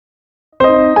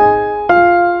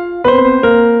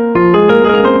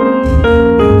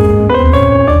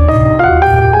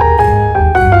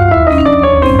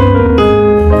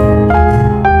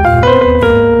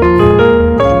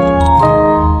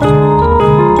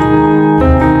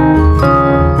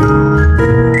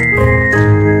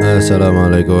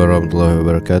Assalamualaikum warahmatullahi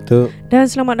wabarakatuh. Dan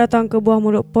selamat datang ke Buah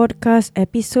Mulut Podcast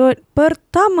episod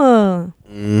pertama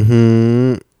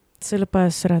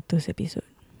selepas 100 episod.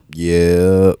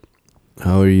 Yep.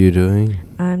 How are you doing?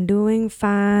 I'm doing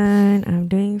fine.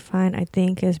 I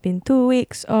think it's been 2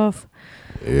 weeks of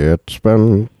It's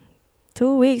been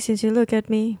 2 weeks since you look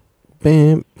at me.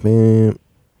 bam, bam.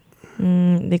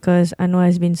 Because Anwar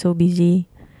has been so busy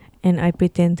and I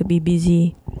pretend to be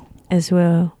busy as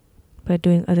well by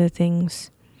doing other things.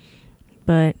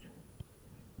 But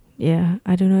yeah,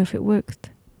 I don't know if it worked,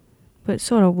 but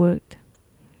sort of worked.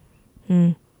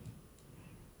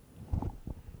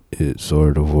 It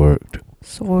sort of worked.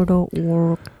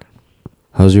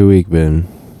 How's your week been?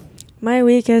 My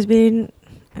week has been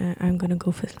I'm gonna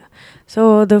go first.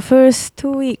 So the first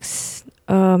 2 weeks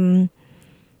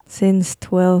since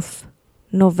 12th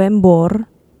November,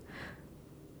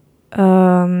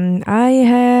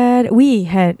 we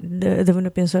had the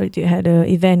Venopian Solitude had an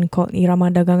event called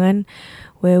Irama Dagangan,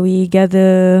 where we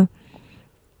gather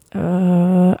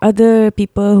other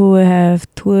people who have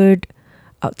toured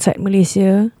outside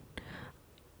Malaysia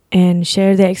and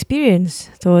share their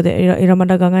experience. So the Irama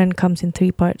Dagangan comes in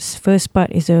 3 parts. First part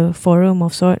is a forum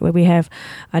of sort where we have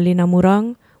Alina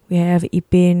Murang, we have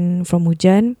Ipin from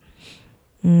Hujan.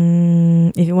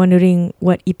 If you're wondering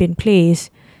what Ipin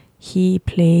plays, he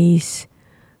plays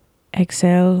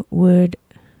Excel, Word,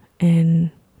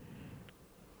 and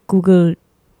Google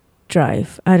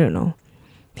Drive. I don't know.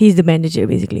 He's the manager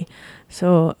basically.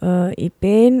 So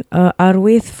Ipin,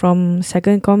 Arwith from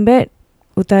Second Combat,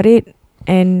 Utarit,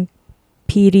 and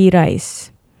Piri Rice.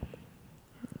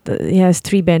 He has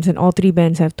 3 bands and all 3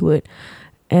 bands have toured.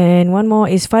 And one more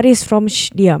is Faris from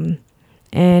Shdiam.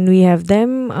 And we have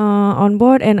them on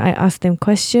board, and I asked them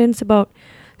questions about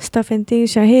stuff and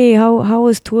things. Hey, how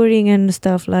was touring and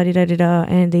stuff, la da da da,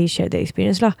 and they shared their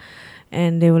experience lah.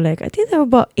 And they were like, I think there were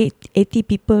about 80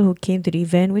 people who came to the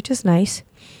event, which is nice.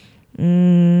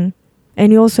 And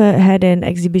we also had an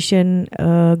exhibition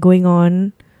going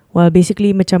on. Well,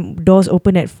 basically macam doors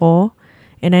open at 4,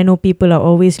 and I know people are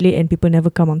always late and people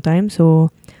never come on time. So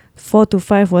 4 to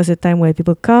 5 was the time where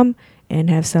people come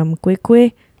and have some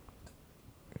kuih-kuih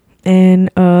and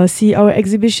see our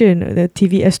exhibition, the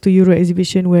TVS to Euro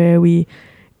exhibition, where we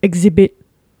exhibit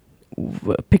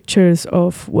pictures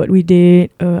of what we did,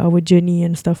 our journey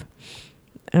and stuff.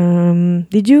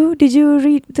 Did you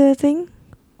read the thing?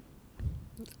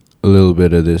 A little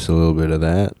bit of this, a little bit of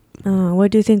that.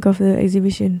 What do you think of the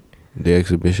exhibition? The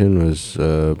exhibition was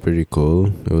pretty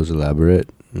cool. It was elaborate.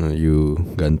 You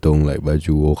gantung like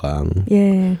baju orang,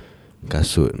 Yeah.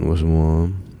 kasut and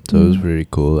semua. So it was pretty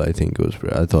cool. I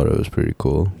thought it was pretty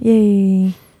cool.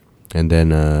 Yay. And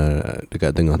then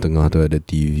dekat tengah-tengah tu ada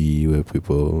TV where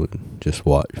people just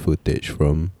watch footage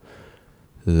from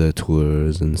the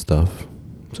tours and stuff.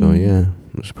 So yeah,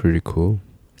 it was pretty cool.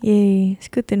 Yay.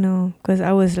 It's good to know, because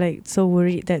I was like so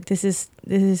worried that this is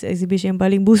exhibition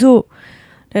paling busuk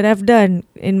that I've done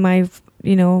in my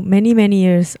many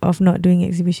years of not doing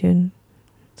exhibition.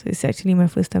 So it's actually my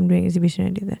first time doing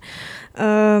exhibition. I did that.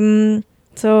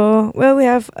 So we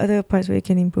have other parts where you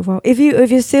can improve on. If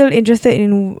you're still interested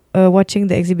in watching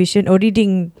the exhibition or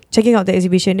checking out the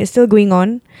exhibition, it's still going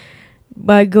on.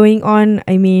 By going on,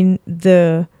 I mean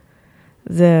the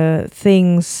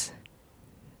things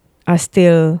are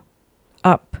still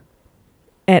up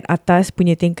at atas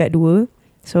punya tingkat 2.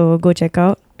 So go check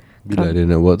out. Bila dia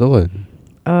nak buat tau kan?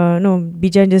 No,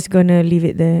 Bijan just gonna leave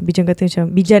it there. Bijan kata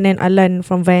macam, Bijan and Alan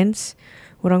from Vans,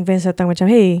 orang Vans datang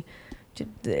macam, hey,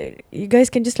 you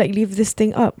guys can just like leave this thing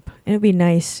up, and it'll be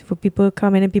nice for people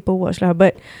come and then people watch lah.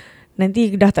 But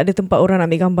nanti dah tak ada tempat orang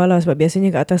nak ambil gambar lah, sebab biasanya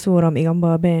kat atas tu orang ambil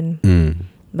gambar band.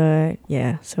 But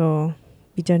yeah, so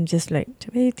Bijan just like,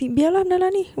 hey, biarlah benda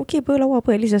ni, okay apa lawa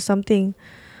apa, at least there's something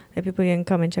that people can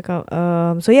come and check out.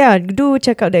 So yeah, do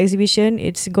check out the exhibition.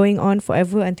 It's going on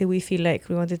forever until we feel like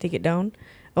we want to take it down,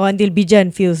 or until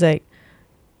Bijan feels like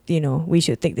we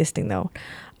should take this thing down.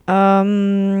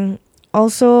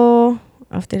 Also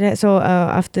after that, so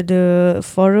after the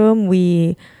forum,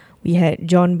 we had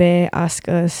John Bear ask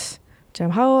us,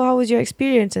 how was your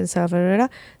experience and stuff.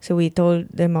 So we told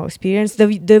them our experience.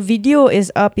 The video is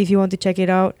up if you want to check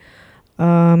it out.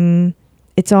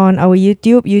 It's on our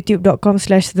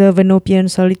youtube.com/thevenopian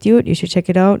solitude. You should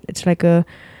check it out. It's like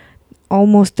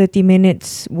almost 30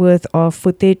 minutes worth of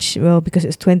footage, well, because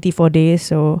it's 24 days,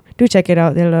 so do check it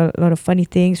out. There are a lot of funny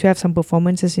things. We have some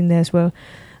performances in there as well.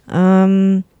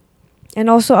 And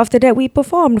also after that, we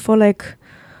performed for like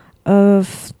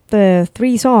the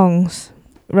 3 songs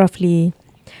roughly,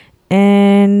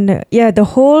 and yeah, the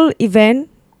whole event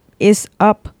is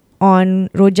up on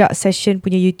Rojak Session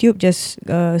punya YouTube. Just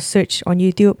search on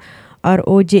YouTube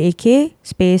ROJAK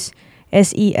space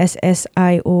SESSION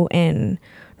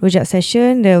Rojak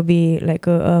Session. There'll be like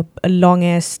a long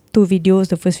ass 2 videos.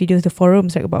 The first video is the forum,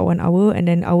 it's like about 1 hour, and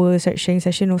then our sharing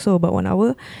session also about 1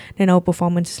 hour. Then our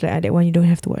performance is like that one you don't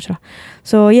have to watch lah.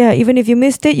 So yeah, even if you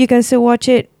missed it, you can still watch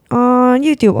it on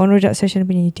YouTube, on Rojak Session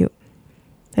punya YouTube.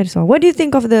 That is all. What do you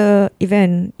think of the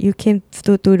event? You came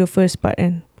to the first part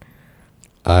and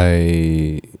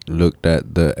I looked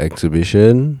at the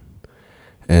exhibition,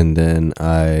 and then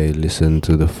I listened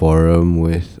to the forum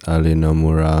with Alina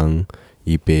Murang,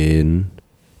 Ipin,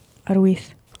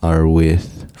 Arwith,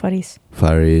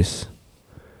 Faris.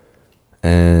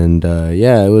 And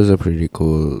yeah, it was a pretty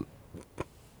cool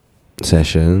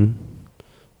session,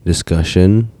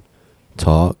 discussion,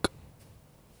 talk,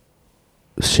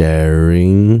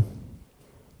 sharing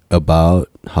about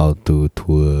how to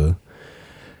tour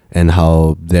and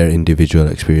how their individual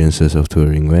experiences of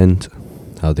touring went,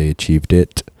 how they achieved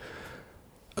it,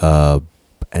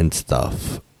 and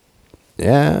stuff.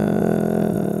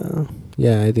 Yeah,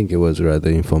 I think it was rather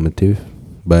informative,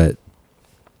 but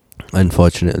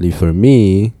unfortunately for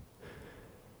me,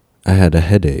 I had a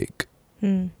headache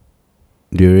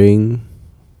during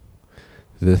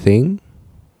the thing,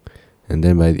 and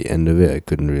then by the end of it, I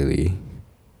couldn't really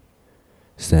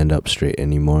stand up straight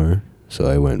anymore, so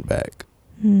I went back.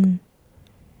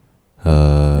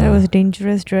 That was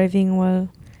dangerous, driving while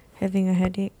having a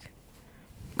headache.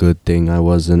 Good thing I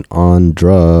wasn't on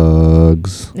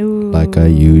drugs. Ooh. Like I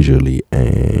usually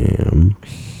am.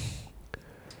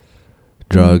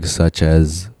 Drugs such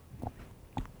as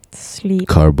sleep,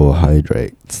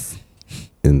 carbohydrates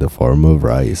in the form of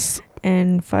rice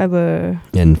and fiber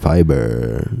and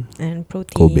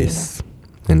protein, cobis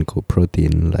and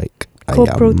co-protein like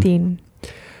co-protein.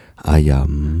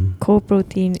 Ayam.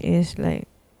 Co-protein is like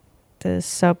the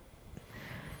sub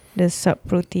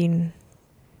protein.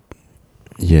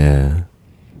 Yeah,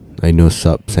 I know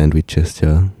sub sandwiches.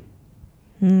 Yeah.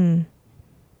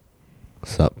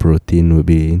 Sub protein would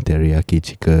be teriyaki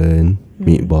chicken,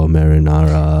 meatball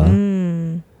marinara,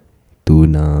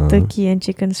 tuna, turkey and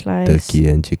chicken slice.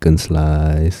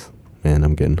 Man,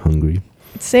 I'm getting hungry.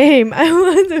 Same. I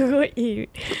want to go eat.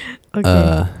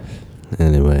 Okay.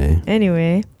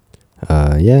 Anyway.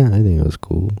 Yeah, I think it was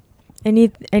cool.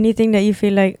 Anything that you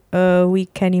feel like we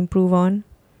can improve on?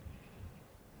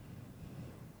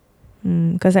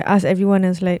 Because I asked everyone, and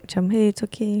it's like, hey, it's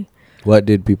okay. What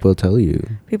did people tell you?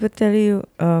 People tell you,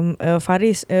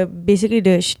 Faris, basically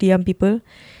the Shdiam people,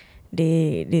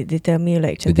 they tell me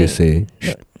like, did you say?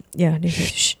 Yeah, they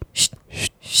say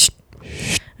shh.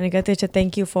 And they kata macam,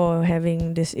 thank you for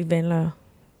having this event lah,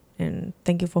 and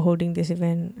thank you for holding this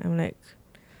event. I'm like,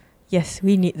 yes,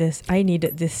 we need this. I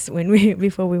needed this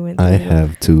before we went. I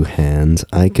have 2 hands.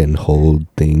 I can hold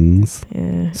things.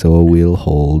 Yeah. So we'll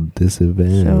hold this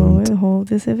event.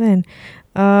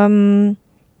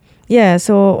 Yeah.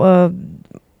 So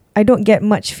I don't get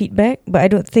much feedback, but I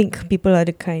don't think people are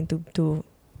the kind to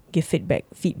give feedback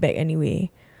anyway.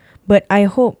 But I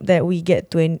hope that we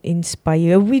get to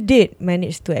inspire. We did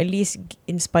manage to at least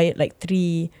inspire like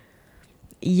 3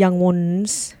 young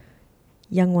ones.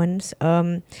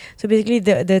 So basically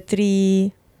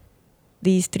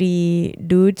these 3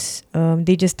 dudes,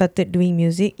 they just started doing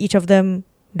music. Each of them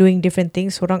doing different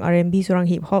things. Seorang R&B, seorang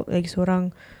hip hop, like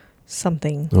seorang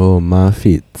something. Oh,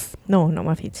 Mafits. No, not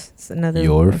Mafits. It's another.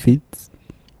 Your Fits?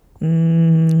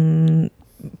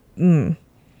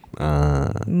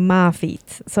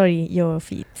 Mafits. Sorry, your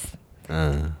feet.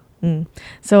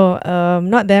 So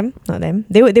not them.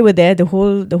 They were there. The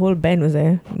whole band was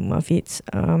there. Mafits.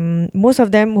 Most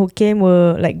of them who came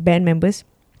were like band members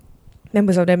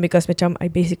of them, because macam I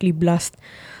basically blast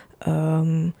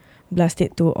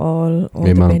it to all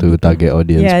Memang the band tu target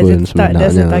audience pun sebenarnya.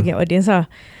 That's the target audience lah.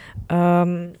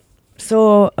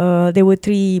 So there were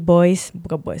 3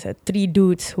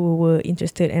 dudes who were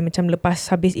interested, and macam lepas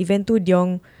habis event tu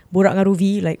diorang borak dengan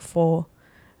Ruvi like for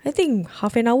I think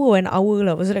half an hour or an hour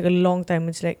lah. It was like a long time.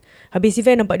 It's like habis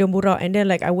event nampak diorang borak, and then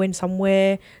like I went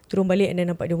somewhere, turun balik, and then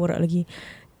nampak diorang borak lagi.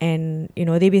 And you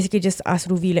know, they basically just asked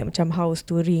Ruvi like macam how's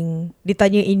touring. Dia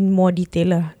tanya in more detail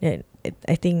lah.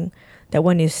 I think that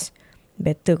one is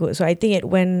better kot. So I think it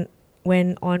went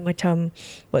on macam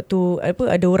waktu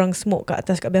ada orang smoke kat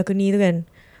atas kat balcony tu kan.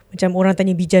 Macam orang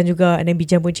tanya Bijan juga, and then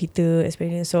Bijan pun cerita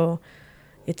experience. So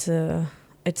it's a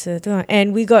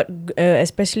and we got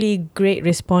especially great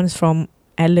response from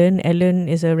Alan. Alan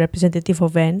is a representative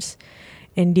of Vans,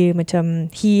 and dia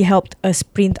macam he helped us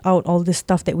print out all the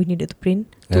stuff that we needed to print.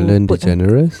 Alan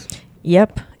DeGeneres?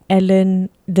 Yep,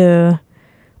 Alan the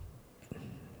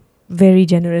very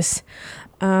generous.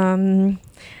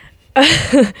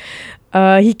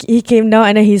 He came down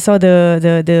and then he saw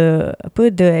the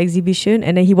exhibition,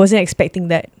 and then he wasn't expecting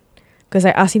that, because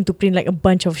I asked him to print like a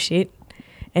bunch of shit,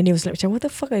 and he was like, what the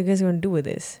fuck are you guys gonna do with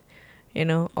this? You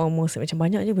know, almost macam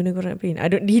banyak je benda korang nak print.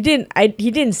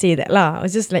 He didn't say that lah. I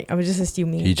was just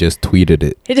assuming. He just tweeted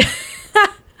it.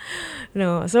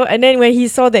 No. So, and then when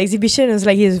he saw the exhibition, it was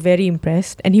like he was very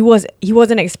impressed, and he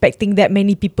wasn't expecting that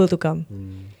many people to come.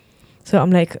 So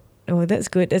I'm like, oh, that's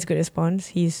good. That's good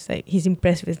response. He's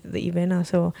impressed with the event.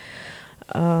 So,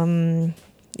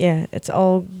 yeah, it's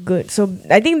all good. So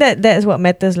I think that's what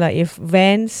matters. Like, if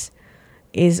Vans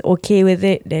is okay with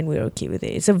it, then we're okay with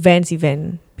it. It's a Vans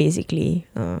event, basically.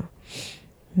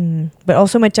 But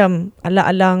also macam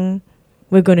alang-alang,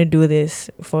 we're gonna do this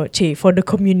for the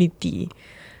community.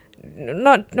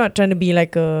 Not trying to be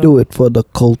like a Do it for the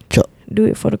culture. Do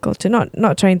it for the culture.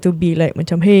 Not trying to be like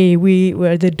macam, hey,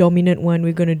 we're the dominant one,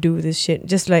 we're gonna do this shit.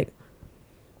 Just like,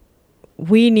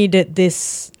 we needed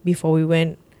this before we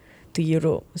went to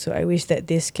Europe. So I wish that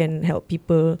this can help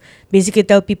people. Basically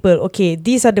tell people, okay,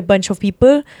 these are the bunch of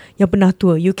people yang pernah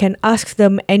tour. You can ask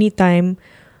them anytime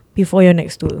before your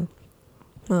next tour.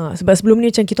 Sebab sebelum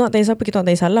ni macam kita nak tanya siapa, kita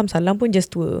nak tanya Salam pun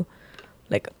just tour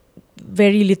like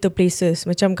very little places.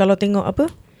 Macam kalau tengok apa,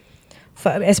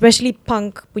 especially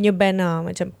punk punya band lah,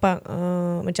 macam punk,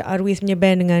 macam Arwis punya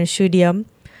band dengan Shudiam,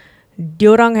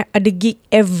 diorang ada gig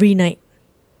every night,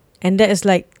 and that is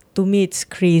like, to me it's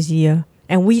crazy.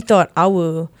 And we thought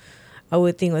our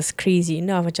thing was crazy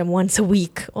enough, macam once a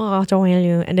week.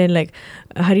 Comelnya. And then like,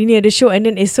 hari ni ada show, and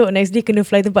then esok next day kena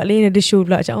fly tempat lain, ada show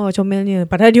pula. Macam comelnya.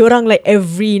 Padahal diorang like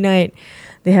every night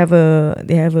they have a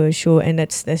show, and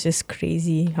that's just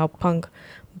crazy how punk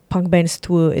bands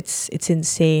tour. It's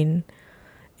insane.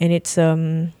 And it's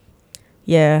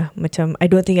macam, I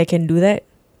don't think I can do that,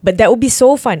 but that would be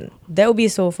so fun.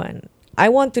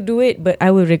 I want to do it, but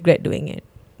I will regret doing it.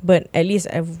 But at least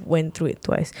I've went through it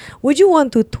twice. Would you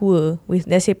want to tour with,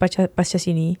 let's say, Pasca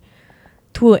Sini,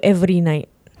 tour every night?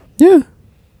 Yeah.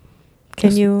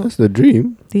 That's the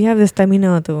dream. Do you have the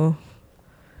stamina to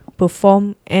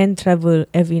perform and travel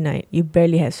every night? You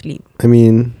barely have sleep. I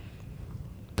mean,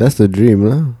 that's the dream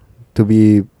lah. To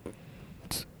be,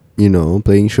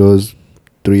 playing shows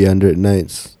 300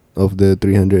 nights of the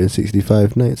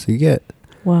 365 nights you get.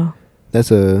 Wow.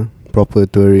 That's a proper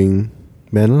touring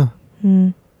band lah.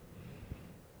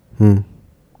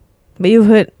 But you've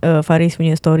heard Faris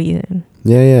punya story kan?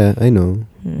 Yeah, I know.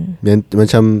 And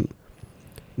macam,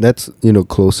 that's,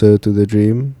 closer to the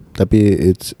dream. Tapi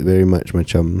it's very much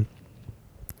macam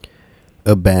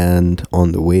a band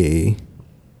on the way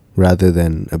rather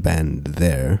than a band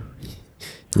there.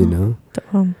 You know?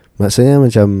 Maksudnya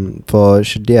macam for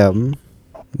Shudiam,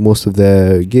 most of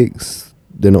their gigs,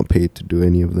 they're not paid to do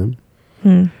any of them.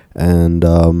 And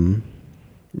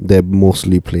they're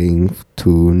mostly playing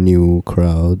to new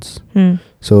crowds.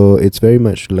 So it's very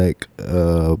much like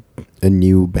a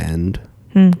new band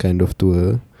kind of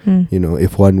tour.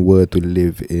 If one were to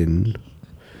live in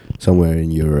somewhere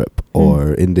in Europe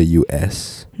or in the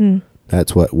US,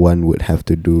 that's what one would have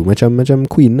to do. Macam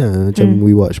Queen lah. Macam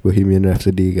we watch Bohemian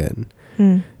Rhapsody kan.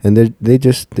 And they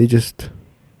just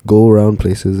go around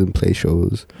places and play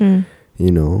shows,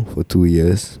 for 2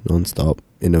 years non-stop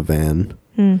in a van.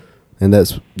 And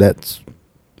that's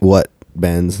what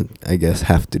bands, I guess,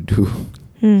 have to do.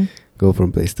 Go from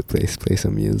place to place, play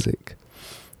some music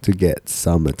to get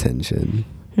some attention.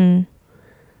 In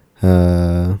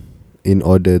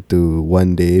order to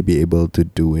one day be able to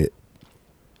do it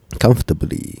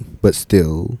comfortably, but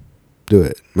still do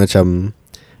it. Macam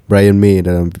Brian May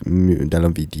dalam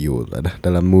video,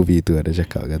 dalam movie tu ada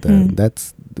cakap kata,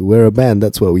 we're a band,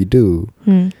 that's what we do.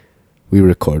 We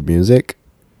record music,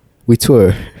 we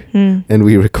tour. And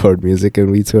we record music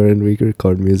and we tour, and we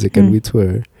record music and we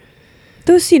tour.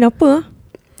 Tu scene apa?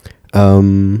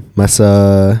 Masa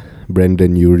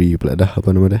Brandon Urie pula dah,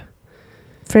 apa nama dia?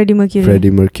 Freddie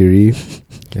Mercury.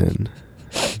 And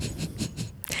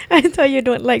I thought you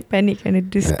don't like Panic at the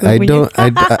Disco. I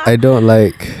don't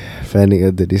like Panic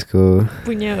at the Disco.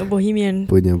 Punya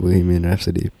Bohemian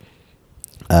Rhapsody.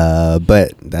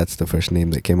 But that's the first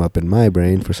name that came up in my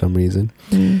brain for some reason.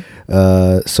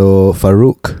 So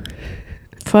Farouk,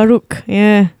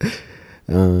 yeah.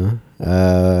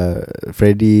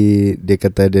 Freddie, dia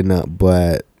kata dia nak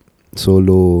buat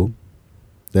solo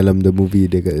dalam the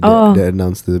movie. Dia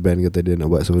announced to the band, kata dia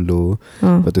nak buat solo.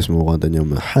 Lepas tu semua orang tanya,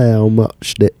 how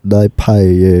much did they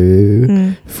pay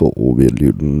you? $4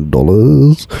 million.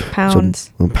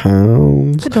 Pounds.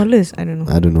 Pounds. Dollars? I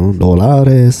don't know.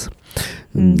 Dollars.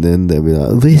 And then they'll be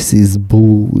like, this is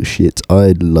bullshit.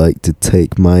 I'd like to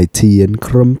take my tea and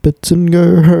crumpets and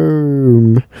go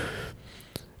home.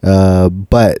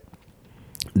 But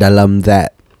dalam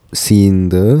that scene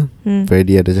tu,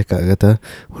 Freddie ada cakap kata,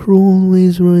 we're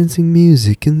always writing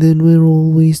music and then we're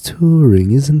always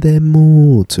touring. Isn't there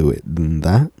more to it than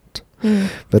that?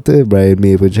 But then Brian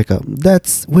May pun cakap,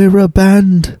 we're a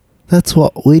band. That's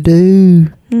what we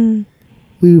do.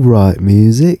 We write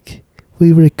music,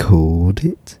 we record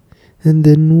it, and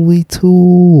then we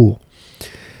tour.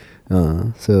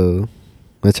 So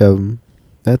macam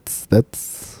that's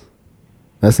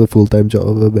a full-time job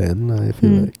of a band, I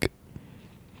feel like.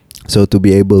 So to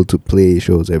be able to play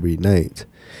shows every night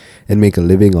and make a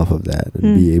living off of that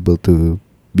and be able to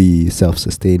be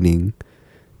self-sustaining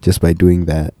just by doing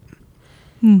that,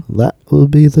 that will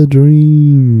be the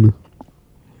dream.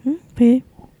 Okay.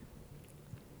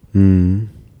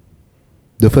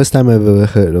 The first time I've ever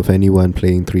heard of anyone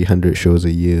playing 300 shows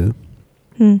a year,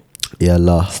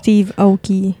 ialah Steve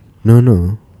Aoki.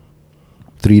 No.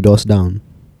 3 Doors Down.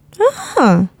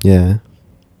 Yeah.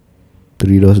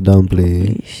 3 Doors Down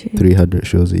play 300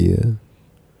 shows a year.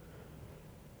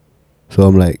 So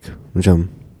I'm like, macam,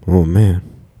 oh man,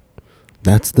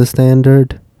 that's the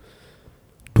standard.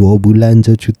 2 bulan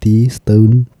je cuti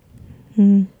setahun.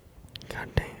 God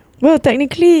damn. Well,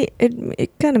 technically,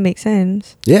 it kind of makes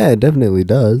sense. Yeah, it definitely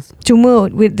does. Cuma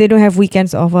they don't have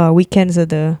weekends off. Weekends are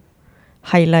the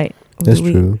highlight of That's the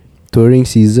week. true. Touring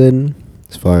season,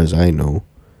 as far as I know,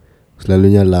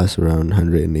 selalunya lasts around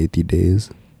 180 days.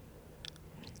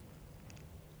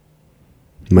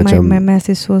 Macam my math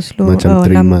is so slow. Macam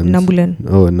 3 months. 6 bulan.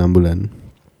 Oh, 6 bulan.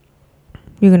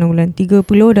 Ya kan 6 bulan.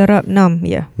 30 darab 6.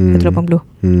 Ya, 180.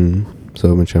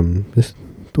 So macam just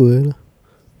tua lah.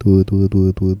 Tua.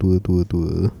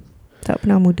 Tak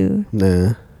pernah muda.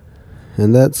 Nah.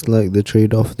 And that's like the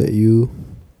trade-off that you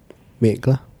make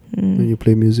lah when you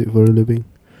play music for a living.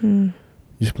 You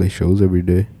just play shows every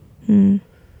day.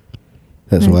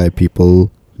 That's why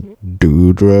people do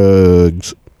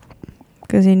drugs.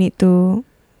 Because they need to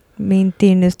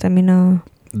maintain the stamina.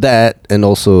 That, and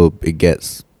also it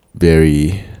gets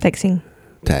very taxing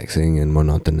and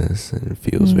monotonous, and it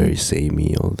feels very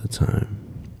samey all the time.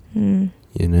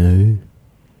 You know.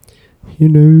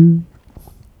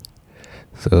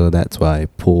 So that's why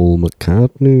Paul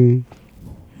McCartney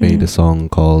made a song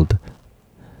called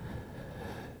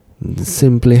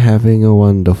Simply Having a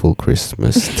Wonderful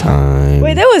Christmas Time.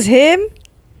 Wait, that was him?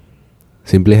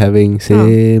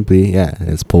 Yeah,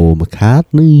 it's Paul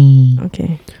McCartney.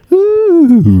 Okay.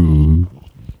 Ooh.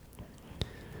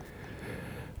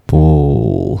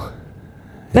 Paul.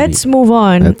 Let's move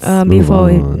on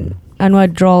before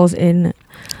Anwar draws in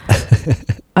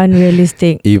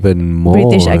unrealistic even more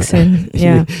British accent.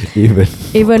 Yeah.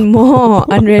 even more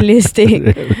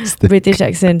unrealistic British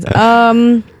accents.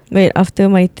 Wait, after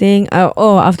my thing,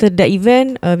 after the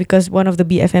event, because one of the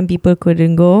BFM people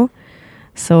couldn't go.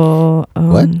 So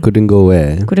what? Couldn't go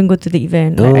where? Couldn't go to the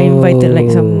event. Like, I invited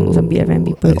like some BFM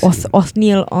people.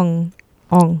 Othniel Ong.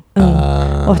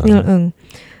 Othniel Ong.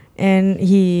 And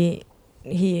he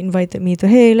invited me to,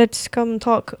 hey, let's come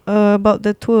talk about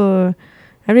the tour.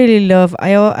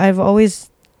 I've always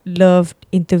loved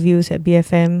interviews at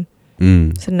BFM.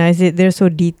 So nice. They're so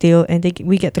detailed, and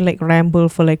we get to like ramble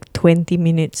for like 20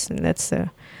 minutes, and that's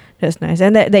nice.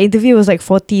 And the interview was like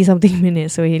 40 something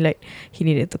minutes, so he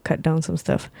needed to cut down some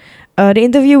stuff. The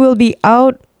interview will be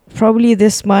out probably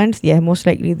this month. Yeah, most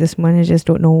likely this month. I just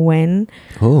don't know when.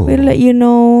 We'll let you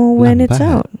know when it's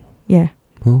out. Yeah.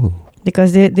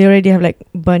 Because they already have like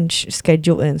bunch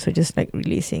scheduled, and so just like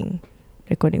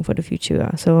recording for the future.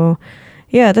 So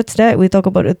yeah, that's that. We talk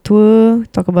about the tour,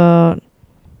 talk about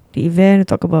the event,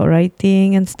 talk about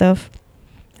writing and stuff.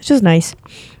 It's just nice.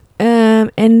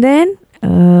 And then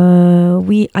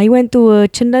I went to a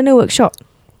Cendana workshop.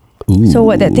 Ooh. So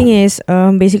what that thing is,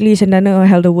 basically Cendana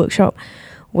held a workshop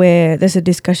where there's a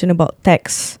discussion about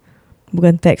tax,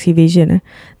 bukan tax evasion,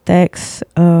 tax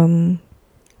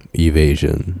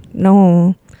evasion.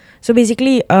 No. So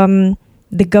basically,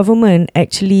 the government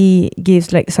actually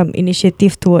gives like some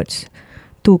initiative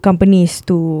to companies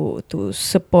to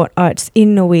support arts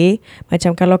in a way.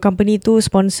 Macam kalau company tu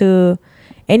sponsor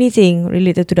anything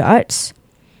related to the arts,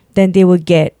 then they will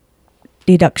get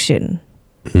deduction.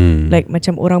 Like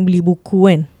macam orang beli buku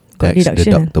kan, tax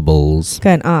deductibles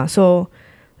kan. So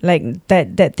like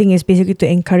that thing is basically to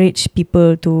encourage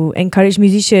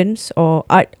musicians or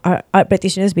art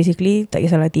practitioners, basically, tak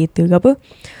kisahlah theatre ke apa,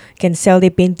 can sell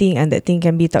their painting, and that thing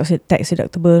can be tax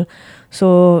deductible.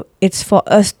 So it's for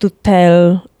us to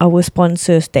tell our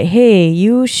sponsors that, hey,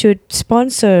 you should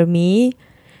sponsor me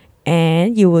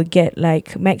and you will get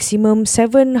like maximum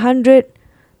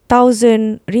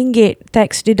 700,000 ringgit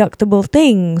tax deductible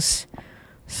things.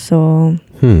 So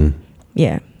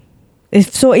yeah,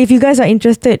 if you guys are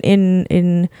interested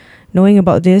in knowing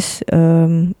about this,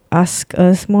 ask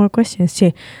us more questions.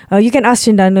 You can ask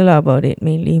Cendana lah about it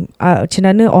mainly.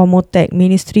 Cendana or MOTEC,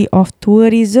 Ministry of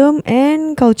Tourism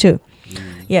and Culture.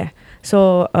 Yeah.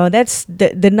 So that's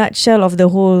the nutshell of the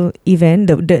whole event.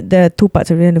 The two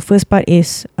parts of it. The first part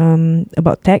is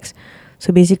about tax.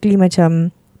 So basically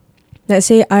macam, let's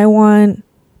say I want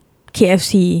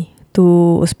KFC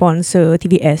to sponsor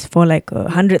TVS for like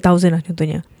 100,000 lah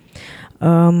contohnya.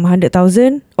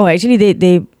 100,000. Oh, actually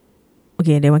they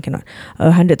okay, that one cannot.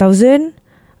 100,000.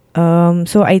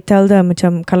 So I tell them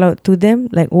macam, kalau to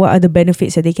them, like what are the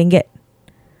benefits that they can get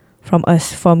from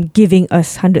us, from giving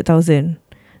us 100,000.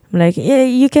 Like, yeah,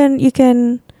 you can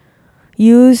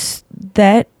use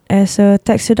that as a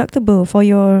tax deductible for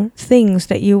your things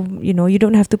that you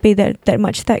don't have to pay that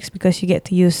much tax because you get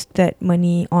to use that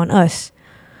money on us.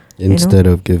 Instead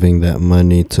of giving that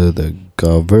money to the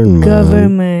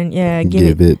government, yeah,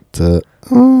 give it to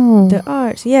the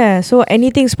arts. Yeah, so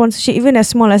anything sponsorship, even as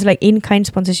small as like in-kind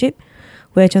sponsorship,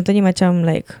 where contohnya macam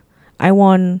like I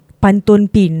want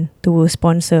Pantun Pin to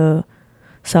sponsor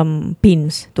some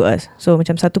pins to us. So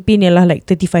macam satu pin ialah like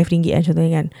 35 ringgit kan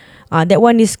contohnya kan. That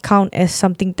one is count as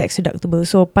something tax deductible.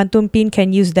 So Pantun Pin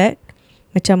can use that.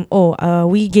 Macam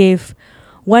we gave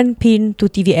one pin to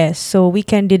TVS, so we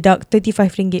can deduct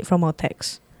 35 ringgit from our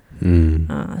tax.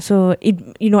 So it,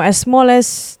 as small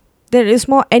as there is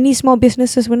any small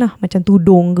businesses pun lah, macam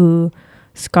tudung ke,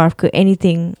 scarf ke,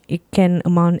 anything, it can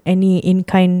amount, any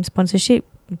in-kind sponsorship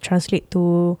translate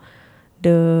to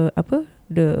the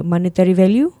monetary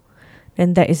value,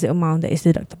 then that is the amount that is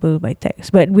deductible by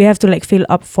tax. But we have to like fill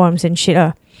up forms and shit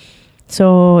lah.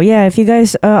 So yeah, if you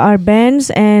guys are bands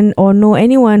or know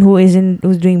anyone who's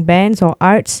doing bands or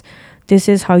arts, this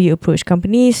is how you approach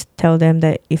companies. Tell them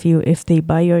that if they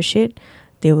buy your shit,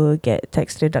 they will get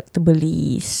tax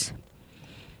deductibilities.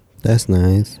 That's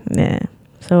nice. Yeah.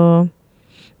 So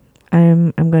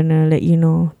I'm gonna let you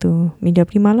know to Media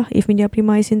Prima lah, if Media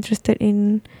Prima is interested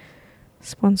in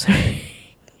sponsoring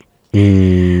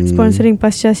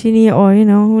Pasca Sini, or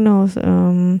who knows,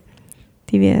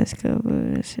 TVS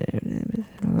covers.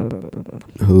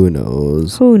 Who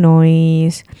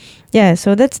knows? Yeah,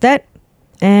 so that's that.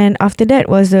 And after that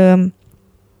was a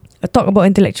talk about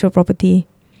intellectual property.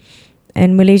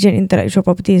 And Malaysian intellectual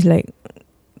property is like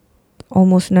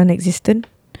almost non-existent.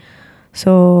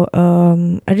 So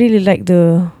I really like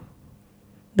the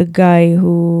guy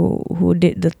who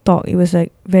did the talk. It was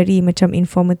like very macam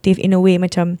informative in a way,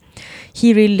 macam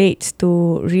he relates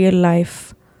to real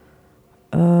life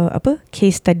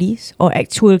case studies or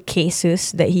actual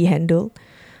cases that he handled.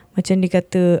 Macam dia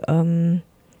kata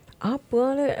a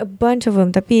bunch of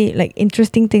them, tapi like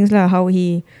interesting things lah, how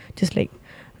he just like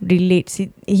relates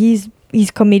it. He's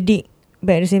comedic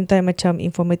but at the same time macam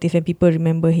informative, and people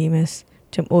remember him as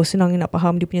macam senang nak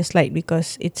faham dia punya slide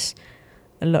because it's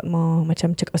a lot more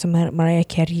macam cakap pasal Mariah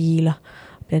Carey lah,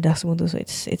 dah semua tu. So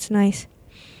it's nice.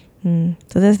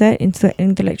 So that's that.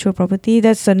 Intellectual property,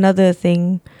 that's another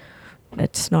thing.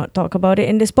 Let's not talk about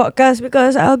it in this podcast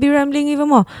because I'll be rambling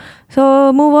even more.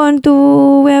 So move on to,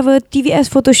 we have a TVS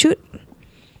photo shoot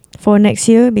for next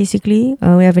year. Basically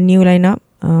we have a new lineup.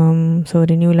 So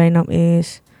the new lineup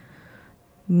is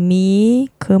me,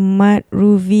 Kemat,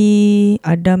 Ruvi,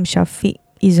 Adam, Syafiq,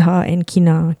 Izhar and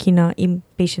Kina,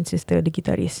 Impatient Sister, the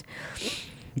guitarist.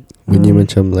 Bunyi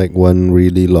macam like one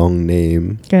really long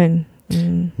name kan.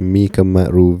 Me,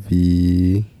 Kemat,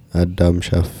 Ruvi, Adam,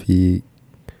 Syafiq,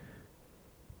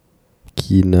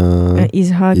 Kina,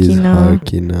 Izhar Kina,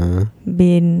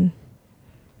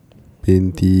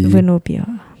 Binti Venopia.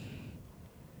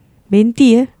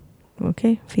 Binti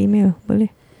okay, female, boleh.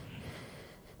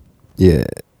 Yeah.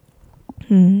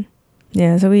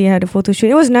 Yeah, so we had a photo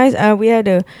shoot. It was nice. We had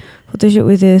a photo shoot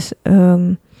with this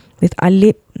with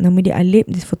Alip. Nama dia Alip,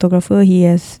 this photographer.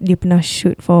 Dia pernah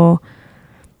shoot for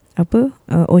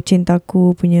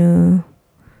Ocintaku punya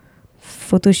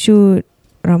photo shoot,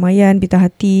 Ramayan, Pita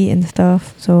Hati and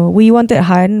stuff. So we wanted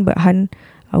Han, but Han,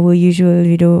 our usual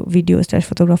video /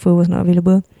 photographer, was not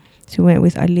available. So we went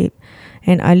with Alip.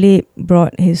 And Alip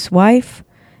brought his wife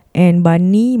and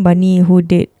Bani who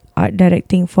did art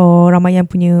directing for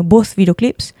Ramayan punya both video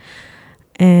clips.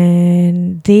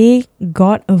 And they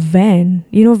got a van.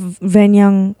 Van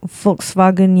yang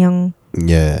Volkswagen yang,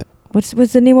 yeah, what's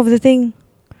the name of the thing?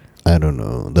 I don't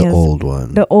know. The old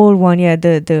one. The old one, yeah,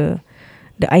 the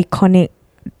iconic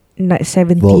like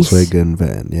 70s Volkswagen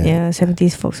van. Yeah.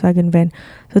 70s Volkswagen van.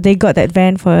 So they got that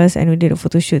van for us, and we did a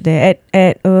photo shoot there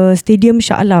at Stadium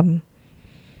Shah Alam.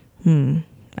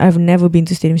 I've never been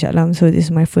to Stadium Shah Alam, so this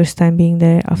is my first time being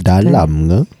there. After Dalam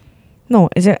ke? No,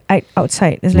 it's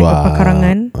outside. It's like a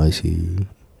pakarangan, I see.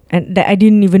 and that I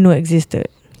didn't even know existed.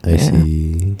 I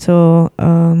see. So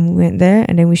we went there,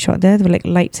 and then we shot there. There were like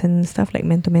lights and stuff, like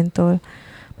mental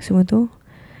semua tu.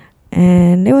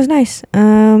 And it was nice.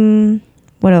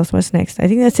 What else? What's next? I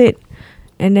think that's it.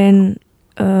 And then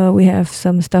we have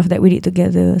some stuff that we did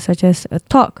together, such as a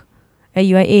talk at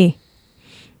UIA.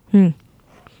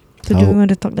 So do we want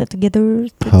to talk that together?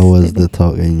 How was the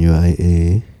talk in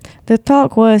UIA? The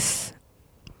talk was,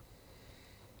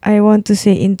 I want to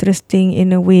say, interesting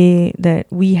in a way that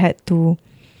we had to,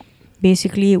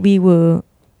 basically we were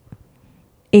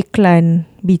iklan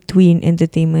between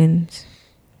entertainments.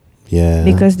 Yeah.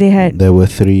 Because there were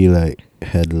 3 like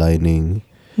headlining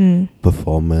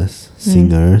performers,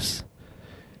 singers.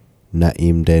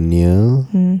 Naim Daniel,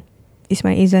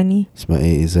 Ismail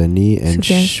Izani, and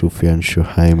Sufyan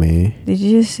Shuhaime. Did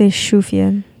you just say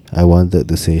Shufian? I wanted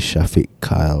to say Shafiq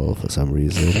Kyle for some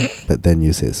reason, but then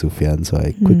you said Sufyan, so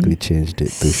I quickly changed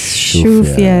it to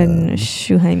Shuhaime.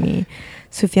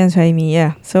 Sufyan Shuhaime,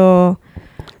 yeah. So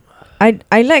I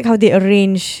like how they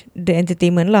arrange the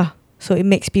entertainment lah. So it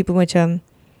makes people macam,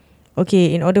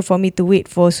 okay, in order for me to wait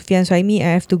for Sufyan Shuhaime,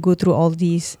 I have to go through all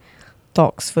these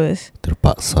talks first.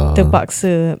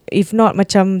 Terpaksa. If not,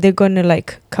 macam they're gonna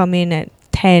like come in at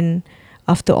 10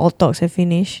 after all talks have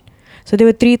finished. So there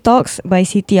were 3 talks by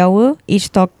City Hour. Each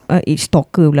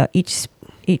speaker.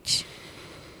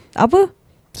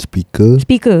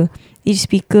 Each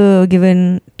speaker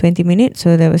given 20 minutes.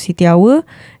 So there was City Hour,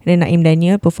 and then Naim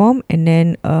Daniel perform, and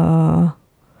then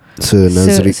Sir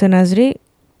Nazrik.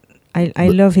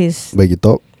 I love his bagi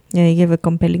talk. Yeah, he gave a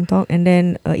compelling talk, and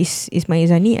then Ismail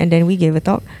Izani, and then we gave a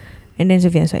talk, and then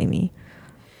Sufyan Shuhaime.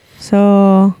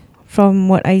 So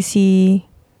from what I see,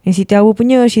 in Siti Awu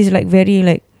punya, she's like very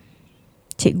like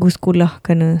cikgu sekolah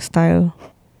kind of style.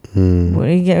 What,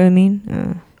 you get what I mean?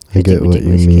 I get what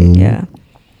you mean. Yeah.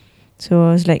 So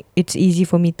I was like, it's easy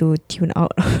for me to tune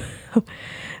out.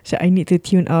 So I need to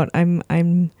tune out. I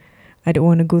don't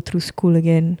want to go through school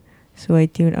again. So I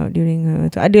tuned out during her.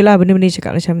 So ada lah benda-benda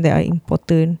cakap macam that are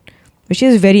important. But she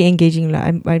is very engaging lah.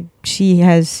 She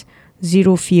has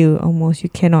zero fear almost.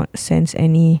 You cannot sense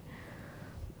any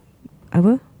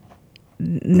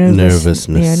nervousness.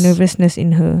 Yeah, nervousness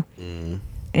in her.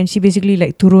 And she basically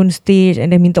like turun stage and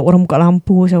then minta orang buka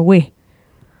lampu. So weh,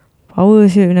 power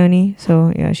siap ni. So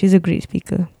yeah, she's a great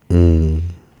speaker. And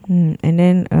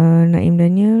then Naim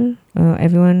Daniel,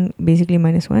 everyone basically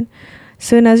 -1.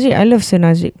 Sir Nazrik, I love Sir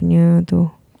Nazrik punya tu.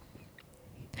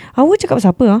 Awak cakap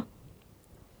pasal apa?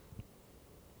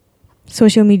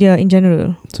 Social media in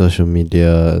general. Social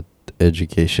media,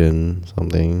 education,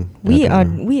 something. We are.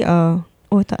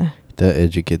 Oh tak. They're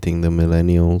educating the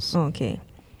millennials. Oh, okay.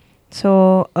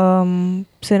 So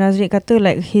Sir Nazrik kata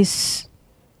like his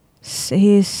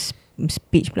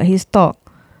speech, like his talk,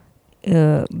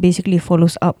 basically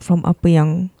follows up from apa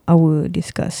yang our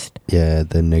discussed. Yeah,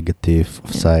 the negative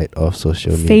side of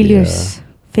social media.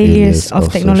 Failures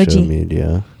of technology. Social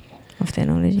media.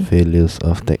 Failures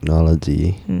of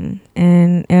technology.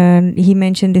 And he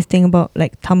mentioned this thing about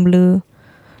like Tumblr.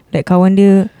 Like kawan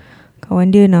dia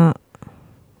nak,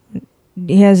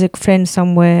 he has a friend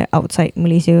somewhere outside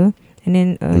Malaysia. And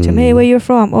then macam, hey, where you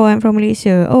from? Oh, I'm from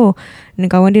Malaysia. Oh, and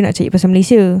kawan dia nak cari pasal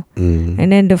Malaysia. And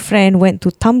then the friend went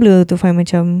to Tumblr to find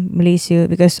macam Malaysia,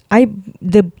 because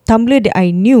the Tumblr that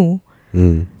I knew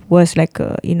was like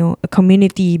a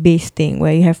community based thing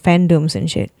where you have fandoms and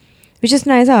shit, which is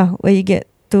nice where you get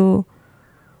to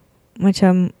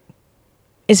macam,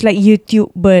 it's like YouTube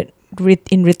but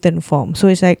in written form. So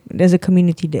it's like there's a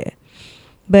community there.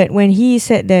 But when he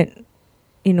said that,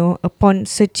 upon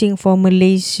searching for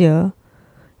Malaysia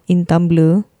in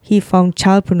Tumblr, he found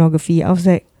child pornography. I was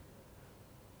like,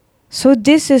 so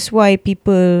this is why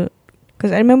people,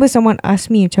 because I remember someone asked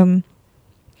me macam,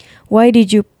 why did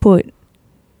you put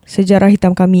Sejarah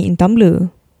Hitam Kami in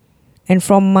Tumblr? And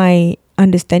from my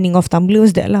understanding of Tumblr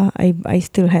was that lah, I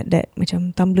still had that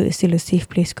macam Tumblr is still a safe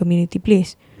place, community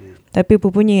place. Tapi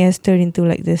punya has turned into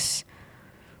like this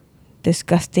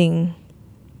disgusting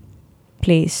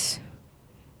place.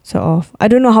 Sort of. I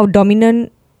don't know how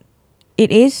dominant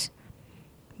it is,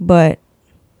 but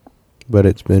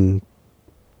it's been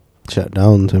shut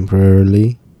down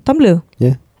temporarily. Tumblr?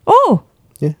 Yeah. Oh!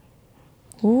 Yeah.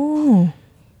 Oh.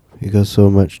 Because so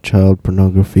much child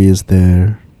pornography is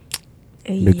there.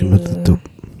 Dia kena tutup.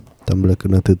 Tumblr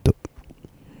kena tutup.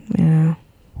 Yeah.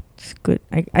 It's good.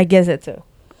 I guess that's a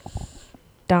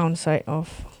downside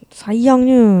of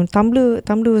sayangnya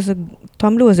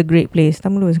Tumblr was a great place.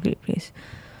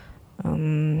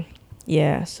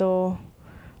 Yeah, so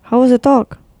how was the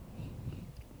talk?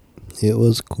 It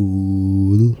was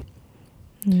cool.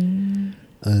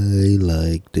 I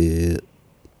liked it.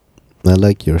 I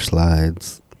like your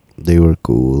slides. They were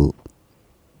cool.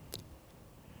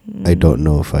 I don't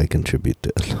know if I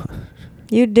contributed a lot.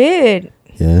 You did.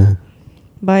 Yeah.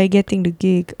 By getting the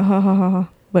gig.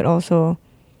 But also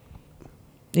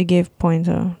you gave points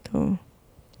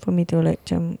for me to like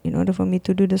in order for me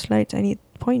to do the slides I need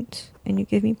points, and you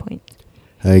gave me points.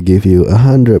 I give you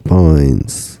 100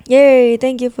 points. Yay,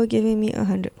 thank you for giving me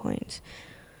 100 points.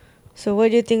 So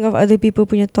what do you think of other people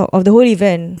punya talk, of the whole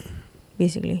event,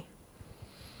 basically?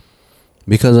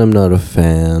 Because I'm not a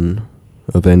fan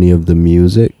of any of the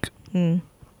music,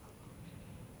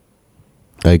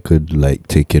 I could like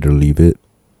take it or leave it.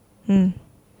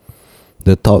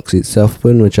 The talks itself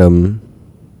pun macam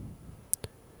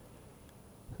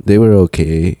they were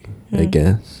okay, I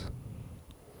guess.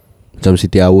 Macam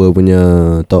Siti Awa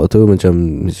punya talk tu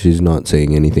macam she's not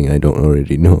saying anything I don't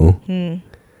already know.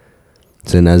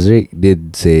 So Nazrik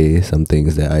did say some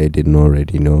things that I didn't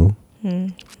already know.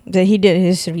 That he did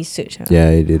his research. Yeah,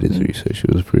 he did his research.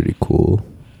 It was pretty cool.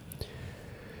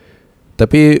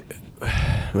 Tapi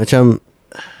macam,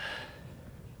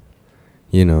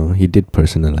 you know, he did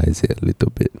personalize it a little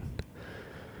bit.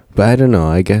 But I don't know,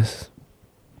 I guess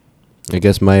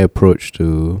my approach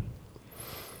to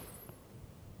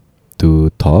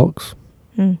talks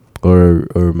or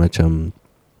macam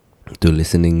to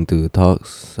listening to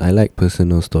talks, I like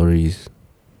personal stories,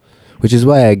 which is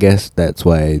why I guess that's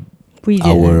why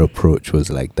our approach was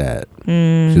like that,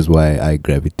 which is why I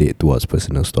gravitate towards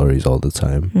personal stories all the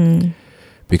time,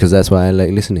 because that's why I like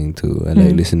listening to. I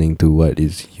like listening to what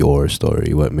is your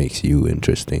story, what makes you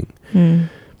interesting,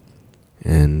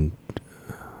 and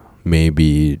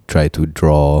maybe try to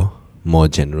draw more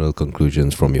general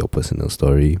conclusions from your personal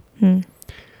story.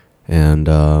 And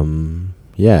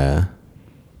yeah,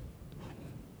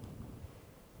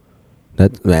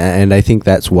 and I think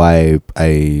that's why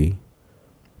I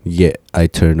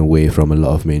turn away from a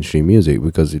lot of mainstream music,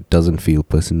 because it doesn't feel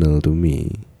personal to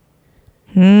me.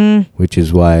 Which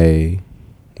is why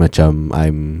macam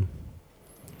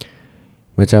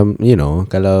you know,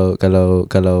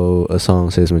 kalau a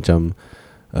song says macam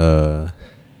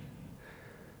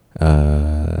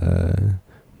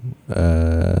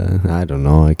I don't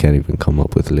know, I can't even come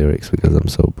up with lyrics because I'm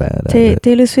so bad at it.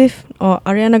 Taylor Swift or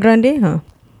Ariana Grande,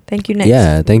 Thank You Next.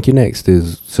 Yeah, Thank You Next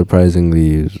is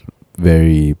surprisingly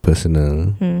very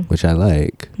personal, which I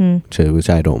like, which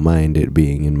I don't mind it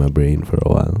being in my brain for a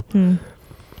while.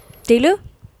 Taylor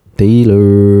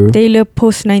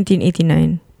post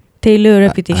 1989. Taylor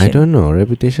Reputation. I don't know.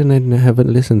 Reputation, I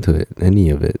haven't listened to it, any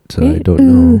of it, so I don't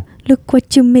know. Look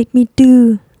what you made me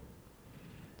do.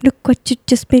 Look what you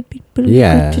just made me do.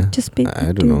 Yeah,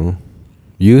 I don't know.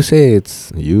 You say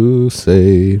it's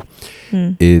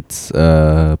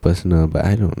personal, but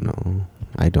I don't know.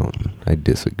 I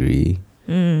disagree.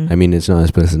 I mean, it's not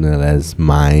as personal as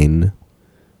mine.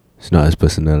 It's not as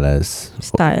personal as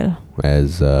Style.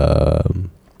 As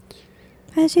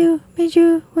you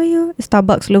were you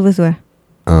Starbucks lovers were.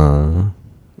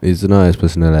 It's not as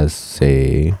personal as,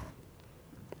 say,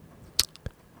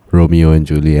 Romeo and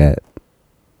Juliet.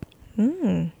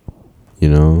 You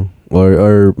know,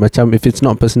 or macam if it's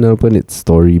not personal pun, it's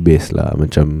story based lah.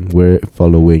 Macam we're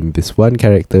following this one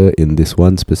character in this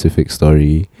one specific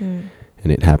story, and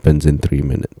it happens in 3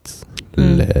 minutes.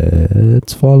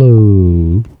 Let's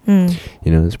follow. You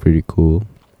know, it's pretty cool.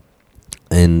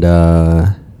 And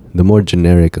the more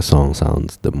generic a song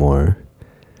sounds, the more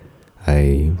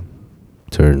I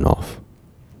turn off.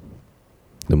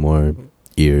 The more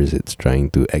ears it's trying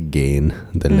to gain,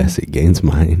 the less it gains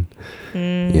mine.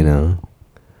 You know,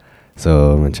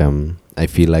 so macam I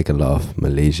feel like a lot of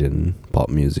Malaysian pop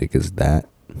music is that.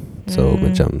 So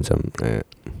macam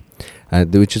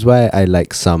which is why I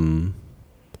like some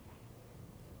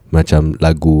macam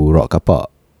lagu rock kapak,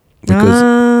 because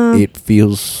it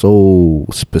feels so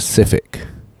specific.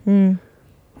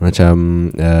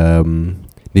 Macam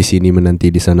di sini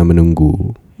menanti, di sana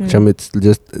menunggu. Macam it's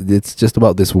just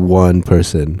about this one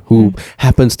person who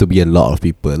happens to be a lot of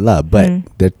people lah, but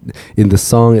that in the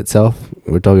song itself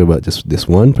we're talking about just this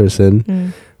one person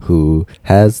who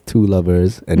has 2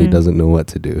 lovers and he doesn't know what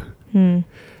to do.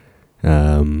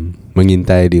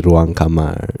 Mengintai di ruang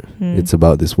kamar. It's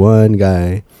about this one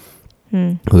guy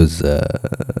who's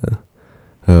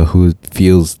who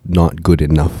feels not good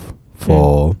enough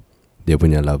for dia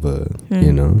punya lover,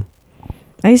 you know.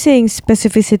 Are you saying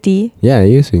specificity? Yeah,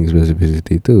 you sing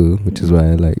specificity too, which is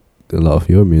why I like a lot of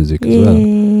your music as well.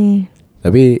 Yay. I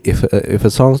mean, if a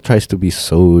song tries to be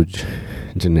so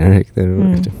generic,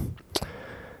 then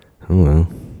oh well,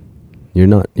 you're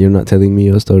not telling me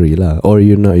your story lah, or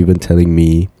you're not even telling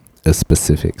me a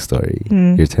specific story.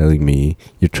 You're telling me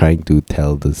you're trying to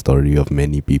tell the story of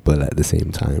many people at the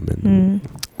same time, and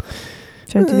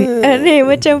Try to be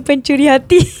macam pencuri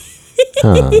hati.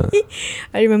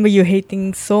 I remember you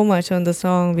hating so much on the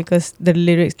song because the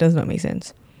lyrics does not make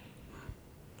sense.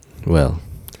 Well,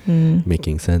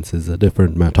 making sense is a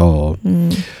different matter.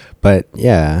 But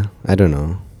yeah, I don't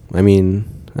know. I mean,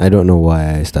 I don't know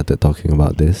why I started talking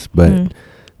about this, but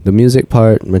the music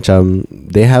part, macam,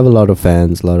 they have a lot of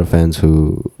fans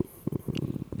who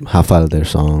hafal their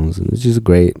songs, which is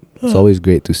great. It's always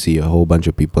great to see a whole bunch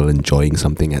of people enjoying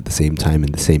something at the same time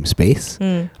in the same space.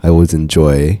 I always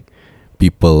enjoy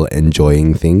people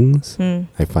enjoying things.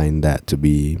 I find that to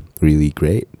be really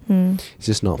great. It's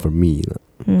just not for me.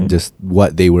 Just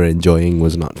what they were enjoying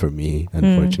was not for me,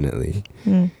 unfortunately.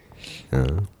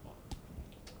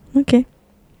 Okay.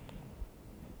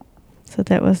 So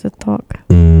that was the talk.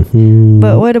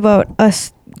 But what about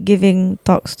us giving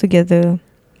talks together?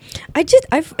 I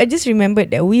just remembered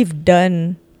that we've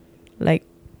done like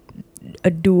a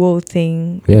duo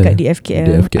thing at the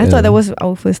FKL. I thought that was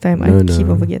our first time. I keep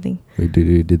on forgetting. We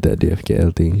did that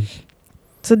DFKL thing.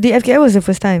 So the FKL was the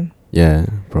first time. Yeah,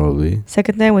 probably.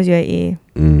 Second time was UIA.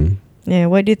 Yeah.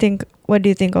 What do you think? What do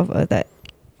you think of that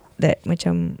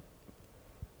macam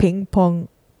ping pong?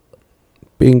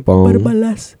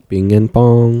 Berbalas. Ping and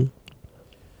pong.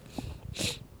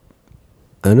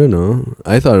 I don't know.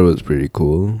 I thought it was pretty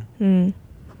cool.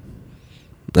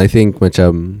 I think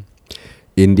macam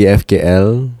in the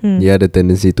FKL, you had a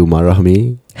tendency to marah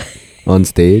me on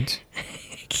stage.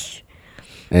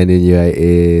 And in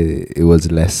UIA, it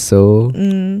was less so.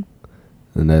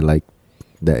 And I like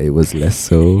that it was less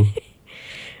so.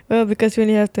 Well, because we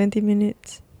only have 20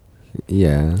 minutes.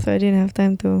 Yeah. So I didn't have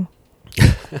time to.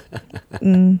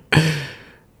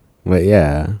 But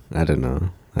yeah, I don't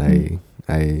know.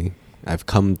 I've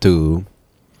come to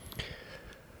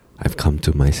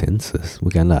my senses.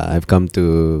 I've come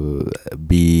to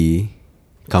be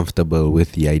comfortable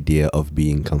with the idea of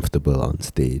being comfortable on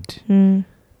stage.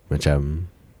 Macam,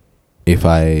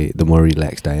 the more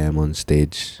relaxed I am on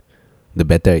stage, the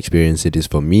better experience it is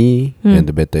for me, and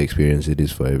the better experience it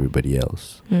is for everybody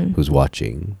else who's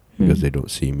watching, because they don't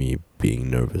see me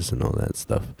being nervous and all that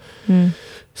stuff.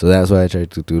 So that's what I try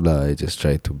to do lah. I just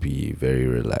try to be very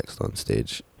relaxed on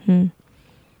stage.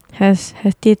 Has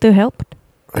theatre helped?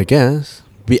 I guess.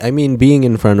 Being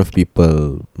in front of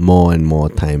people more and more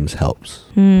times helps.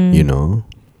 You know,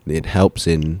 it helps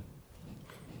in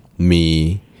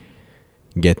me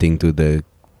getting to the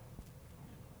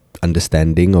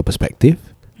understanding or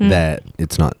perspective that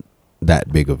it's not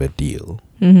that big of a deal.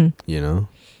 You know,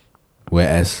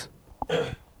 whereas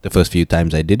the first few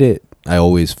times I did it, I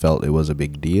always felt it was a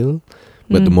big deal,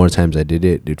 but the more times I did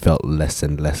it, it felt less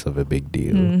and less of a big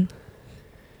deal.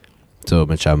 So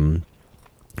macam,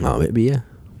 maybe yeah.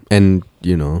 And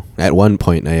you know, at one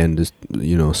point I understood,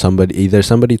 you know,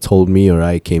 somebody told me or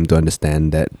I came to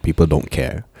understand that people don't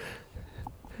care.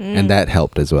 And that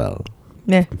helped as well.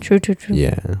 Yeah, true.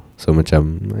 Yeah. So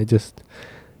macam, I just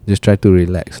try to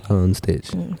relax on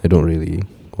stage. I don't really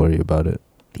worry about it.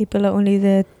 People are only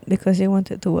there because they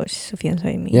wanted to watch Sufian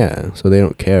Suhaimi. Yeah, so they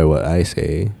don't care what I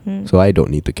say. So I don't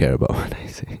need to care about what I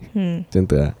say. Macam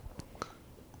tu lah.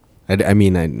 I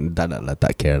mean, I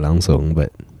tak care langsung,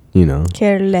 but you know,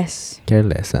 Careless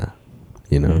lah.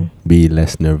 You know, be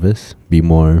less nervous, be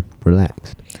more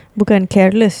relaxed. Bukan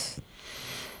careless,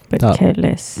 but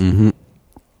careless.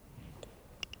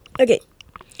 Okay.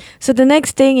 So the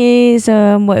next thing is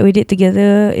what we did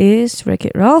together is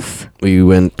Wreck-It Ralph. We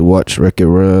went to watch Wreck-It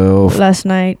Ralph last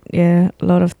night. Yeah, a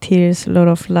lot of tears, a lot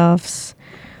of laughs.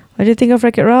 What do you think of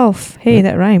Wreck-It Ralph? Hey,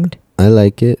 that rhymed. I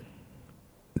like it.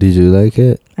 Did you like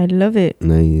it? I love it.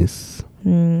 Nice.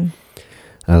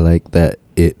 I like that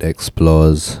it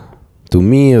explores, to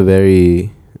me, a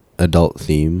very adult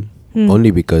theme. Only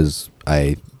because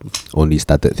I only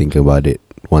started thinking about it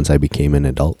once I became an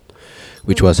adult,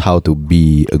 which was how to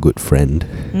be a good friend.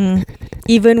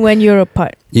 Even when you're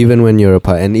apart. Even when you're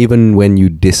apart, and even when you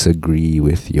disagree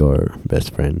with your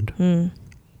best friend.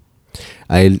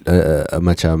 I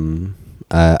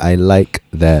like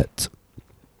that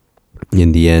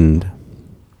in the end.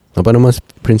 Apa nama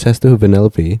princess tu?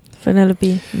 Vanellope.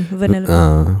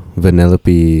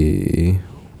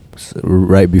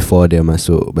 Right before dia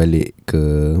masuk balik ke,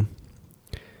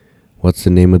 what's the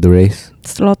name of the race?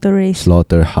 Slaughter race.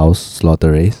 Slaughter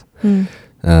race.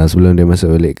 sebelum dia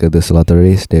masuk balik ke The Slaughter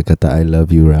Race, dia kata I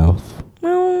love you Ralph.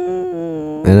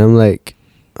 And I'm like,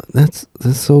 that's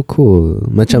so cool.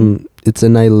 Macam it's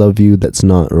an I love you that's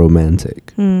not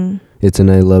romantic. It's an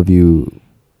I love you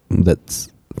that's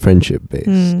friendship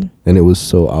based. And it was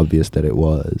so obvious that it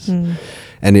was.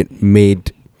 And it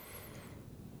made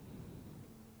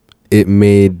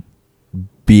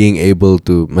being able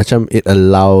to macam it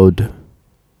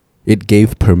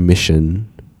gave permission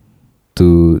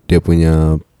to dia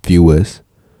punya viewers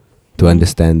to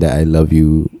understand that I love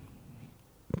you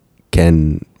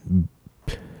can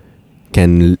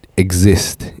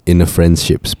exist in a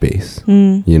friendship space.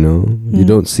 You know, you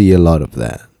don't see a lot of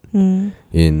that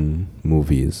in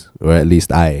movies, or at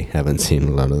least I haven't seen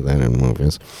a lot of that in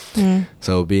movies.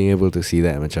 So being able to see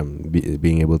that, macam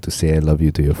being able to say I love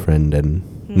you to your friend and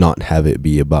not have it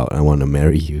be about I want to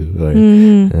marry you or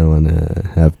I want to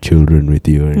have children with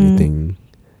you or anything.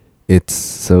 It's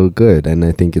so good, and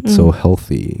I think it's so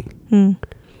healthy.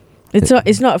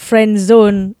 It's not friend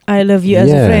zone. I love you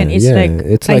as a friend.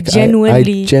 It's I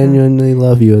genuinely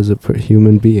love you as a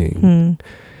human being.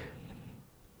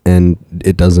 And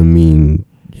it doesn't mean,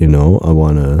 you know, I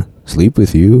want to sleep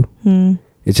with you.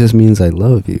 It just means I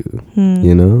love you.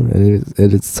 You know, and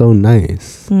it's so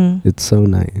nice. It's so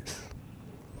nice.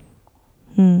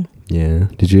 Yeah.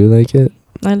 Did you like it?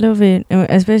 I love it,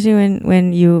 especially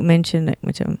when you mention like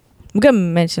macam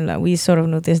bukan mention lah, we sort of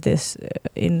noticed this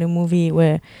in the movie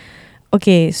where,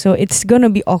 okay, so it's gonna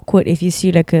be awkward if you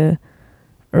see like a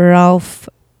Ralph,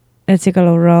 let's say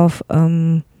kalau Ralph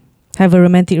have a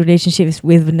romantic relationship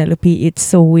with Vanellope. It's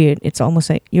so weird. It's almost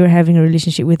like you're having a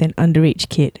relationship with an underage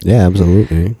kid. Yeah,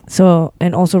 absolutely. So,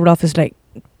 and also Ralph is like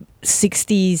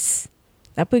 60s,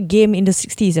 apa game in the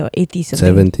 60s or 80s or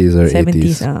 70s or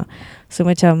 80s. So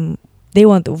macam they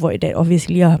want to avoid that,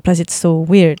 obviously. Plus it's so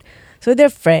weird. So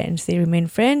they're friends. They remain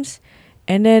friends.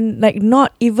 And then like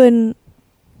not even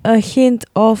a hint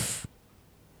of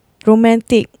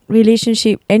romantic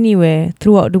relationship anywhere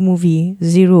throughout the movie.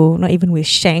 Zero. Not even with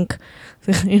Shank.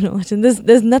 You know,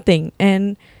 there's nothing.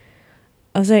 And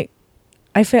I was like,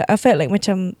 I felt like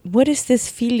macam, what is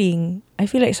this feeling? I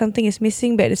feel like something is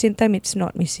missing, but at the same time it's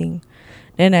not missing.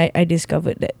 Then I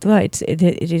discovered that it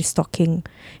is stalking.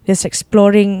 It's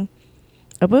exploring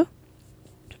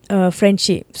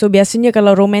friendship. So biasanya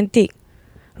kalau romantic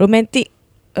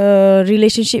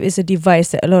relationship is a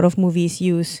device that a lot of movies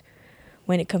use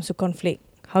when it comes to conflict.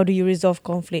 How do you resolve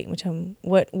conflict? Macam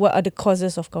what are the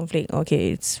causes of conflict?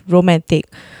 Okay, it's romantic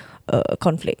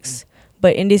conflicts.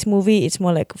 But in this movie, it's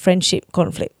more like friendship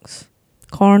conflicts.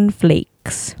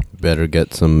 Cornflakes. Better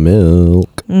get some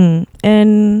milk.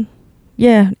 And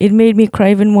yeah, it made me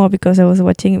cry even more because I was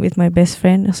watching it with my best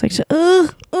friend. I was like,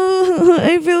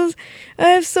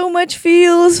 I have so much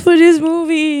feels for this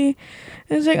movie.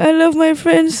 It's like, I love my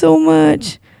friend so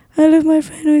much. I love my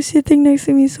friend who is sitting next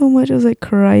to me so much. I was like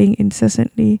crying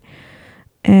incessantly.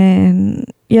 And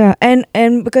yeah, and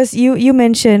because you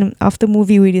mentioned after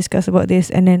movie we discussed about this,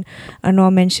 and then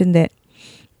Anwar mentioned that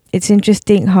it's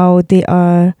interesting how they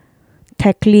are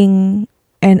tackling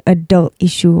an adult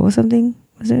issue or something.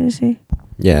 What was I to say?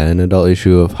 Yeah, an adult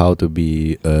issue of how to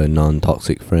be a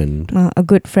non-toxic friend. A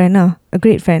good friend, a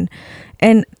great friend.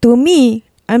 And to me,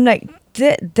 I'm like,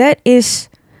 that is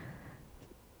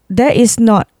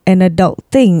not an adult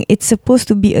thing. It's supposed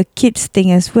to be a kid's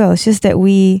thing as well. It's just that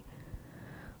we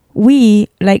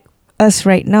like us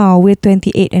right now, we're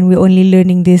 28 and we're only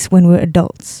learning this when we're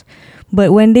adults.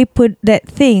 But when they put that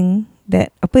theme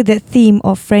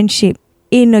of friendship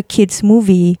in a kid's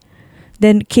movie,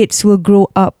 then kids will grow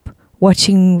up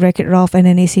watching Wreck-It Ralph and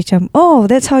then they say macam, oh,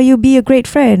 that's how you be a great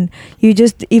friend. You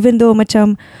just, even though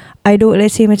macam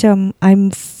let's say macam I'm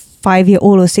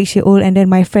 5-year-old or 6-year-old and then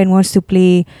my friend wants to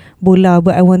play bola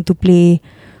but I want to play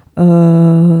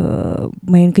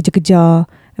main kejar-kejar,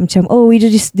 macam, oh, we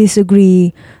just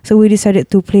disagree, so we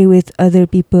decided to play with other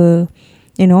people,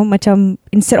 you know, macam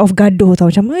instead of gaduh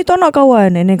tau, macam tak nak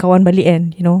kawan, and then kawan balik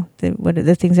kan, you know,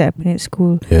 the things that happen at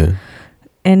school. Yeah.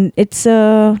 And it's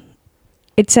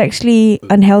actually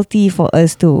unhealthy for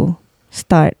us to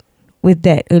start with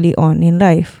that early on in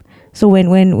life. So when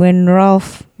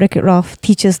Wreck-It Ralph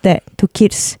teaches that to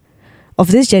kids of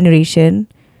this generation,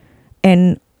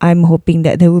 and I'm hoping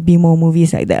that there will be more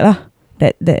movies like that lah,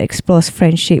 that explores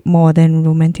friendship more than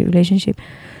romantic relationship,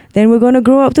 then we're gonna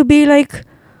grow up to be like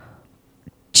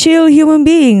chill human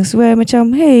beings where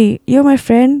macam, hey, you're my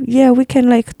friend, yeah, we can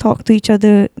like talk to each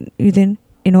other within,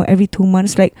 you know, every 2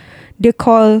 months. Like they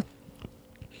call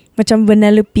macam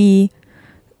Vanellope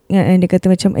and dia kata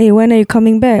macam, hey, when are you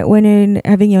coming back, when are you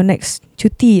having your next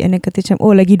cuti, and dia kata macam,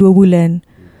 oh, lagi 2 bulan.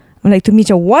 Like to me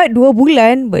macam what 2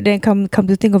 bulan, but then come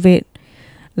to think of it,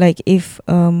 like if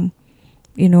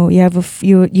you know, you have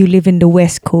you live in the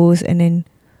West Coast and then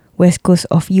West Coast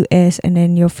of US, and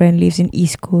then your friend lives in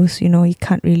East Coast, you know, you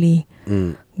can't really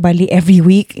balik every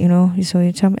week, you know, so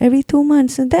macam every 2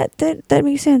 months, and that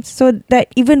makes sense. So that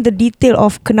even the detail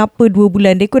of kenapa 2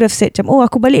 bulan, they could have said macam, oh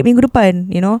aku balik minggu depan,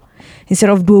 you know,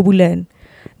 instead of 2 bulan.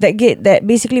 That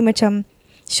basically macam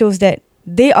shows that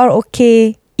they are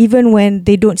okay even when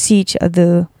they don't see each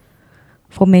other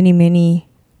for many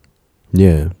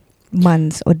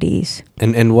months or days.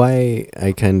 And why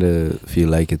I kind of feel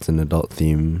like it's an adult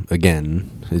theme, again,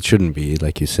 it shouldn't be,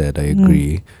 like you said, I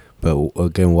agree. But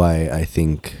again, why I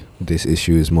think this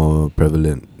issue is more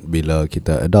prevalent bila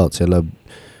kita adults.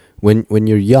 When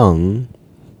you're young,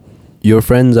 your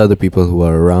friends are the people who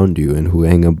are around you and who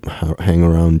hang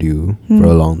around you for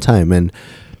a long time.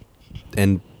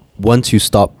 And once you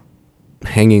stop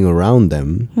hanging around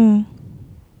them,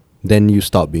 then you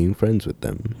stop being friends with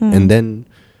them. And then,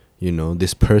 you know,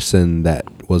 this person that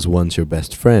was once your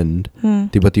best friend,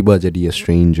 tiba-tiba jadi a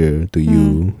stranger to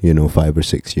you, you know, 5 or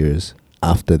 6 years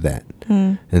after that.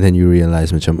 And then you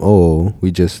realize, macam, oh, we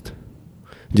just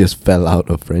fell out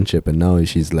of friendship, and now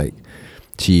she's like,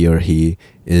 she or he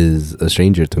is a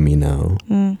stranger to me now.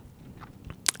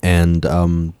 And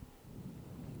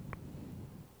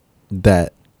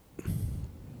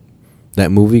that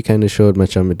movie kind of showed,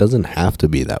 macam, it doesn't have to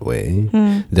be that way.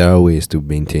 There are ways to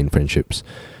maintain friendships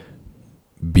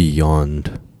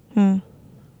beyond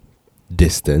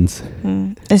distance,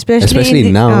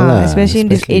 especially now, especially in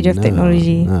this age of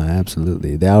technology.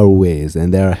 Absolutely, there are ways,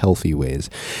 and there are healthy ways,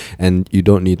 and you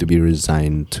don't need to be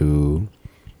resigned to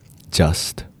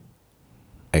just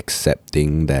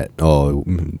accepting that, oh,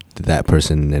 that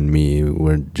person and me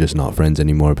were just not friends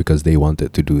anymore because they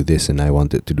wanted to do this and I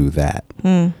wanted to do that.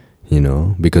 You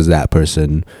know, because that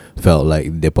person felt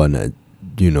like they wanna,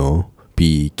 you know,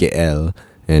 be KL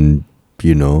and,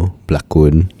 you know,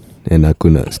 pelakon, and aku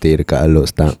nak stay dekat Alok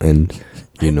Stang and,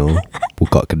 you know,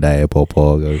 buka kedai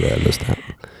apa-apa kat Alok Stang.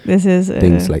 This is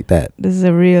things like that. This is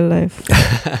a real life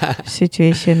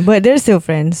situation, but they're still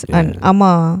friends. Yeah. And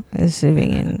Amma is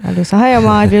living in Alok. So hi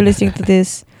Amma, if you're listening to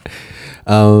this.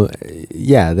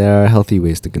 Yeah, there are healthy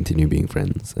ways to continue being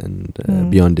friends, and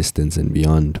beyond distance and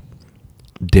beyond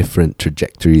different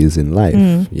trajectories in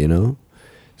life, you know.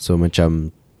 So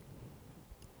macam,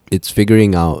 it's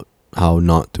figuring out how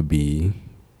not to be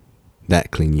that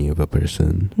clingy of a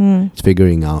person. It's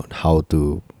figuring out how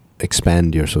to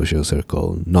expand your social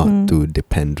circle, not to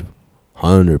depend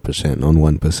 100% on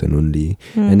one person only.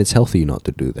 And it's healthy not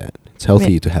to do that. It's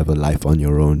healthy to have a life on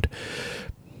your own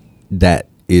that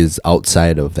is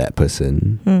outside of that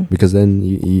person, because then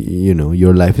you know,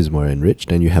 your life is more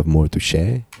enriched and you have more to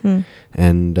share,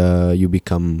 and you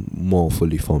become more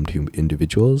fully formed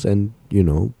individuals, and you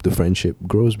know, the friendship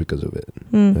grows because of it.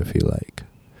 I feel like,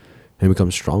 and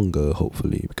becomes stronger,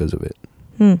 hopefully, because of it.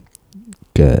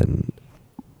 Good.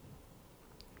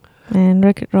 And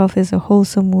Wreck-It Ralph is a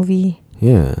wholesome movie.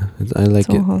 Yeah, I like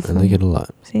so it. Wholesome. I like it a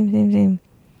lot. Same.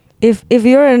 If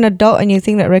you're an adult and you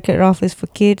think that Wreck-It Ralph is for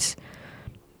kids,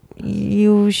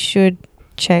 you should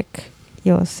check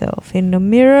yourself in the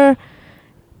mirror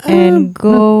and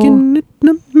go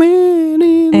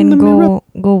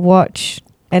watch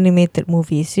animated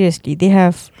movies. Seriously, they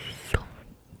have.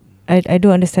 I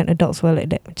don't understand adults who are like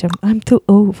that. Macam, I'm too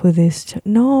old for this.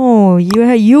 No,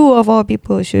 you of all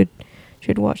people should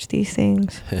watch these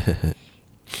things.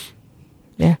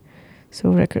 Yeah.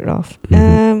 So Wreck-It Ralph.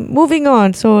 Moving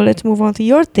on. So let's move on to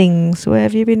your things. What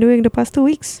have you been doing the past 2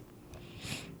 weeks?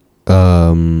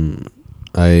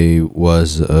 I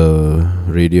was a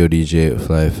radio DJ at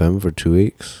Fly FM for 2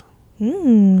 weeks.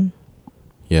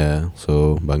 Yeah,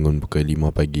 so bangun pukul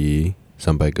 5 pagi,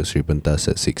 sampai ke Sri Pentas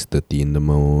at 6:30 in the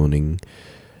morning.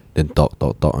 Then talk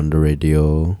on the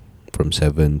radio from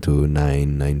 7 to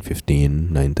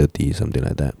 9:15, 9:30, something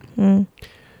like that.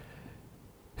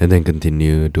 And then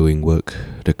continue doing work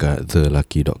dekat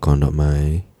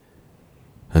thelucky.com.my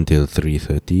until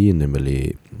 3:30, and then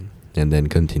balik. And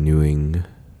then continuing.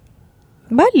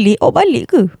 Balik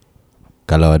ke?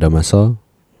 Kalau ada masa.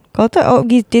 Kalau tak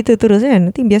awak pergi teater terus kan?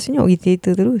 Nanti biasanya awak pergi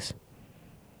teater terus.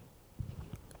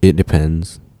 It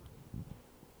depends.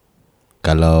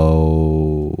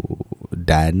 Kalau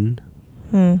Dan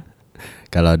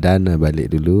Kalau Dan, I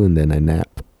balik dulu, and then I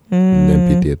nap, and then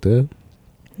pergi theater.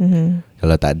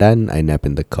 Kalau tak Dan, I nap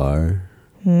in the car,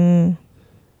 and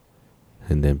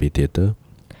then pergi theater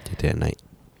at night.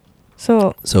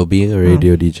 So being a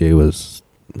radio DJ was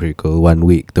pretty cool. 1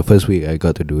 week, the first week I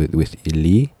got to do it with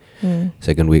Ili,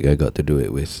 Second week I got to do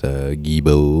it with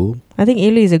Gibo. I think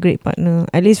Ili is a great partner.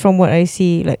 At least from what I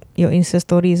see, like your Insta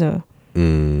stories are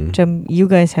macam you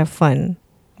guys have fun.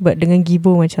 But dengan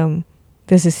Gibo macam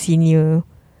there's a senior.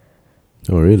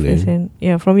 Oh really? Person.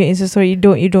 Yeah, from your Insta story you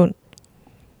don't.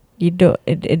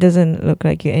 It doesn't look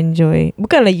like you enjoy.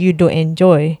 Bukan like you don't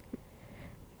enjoy.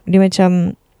 Dia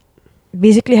macam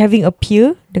basically having a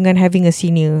peer dengan having a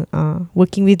senior.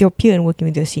 Working with your peer and working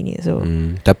with your senior. So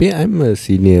tapi I'm a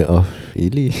senior of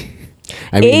Ili.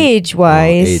 I mean,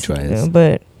 age-wise.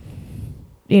 But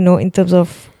you know, in terms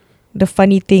of the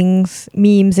funny things,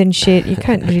 memes and shit, you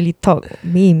can't really talk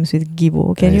memes with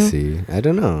Gibo, can you? I see. I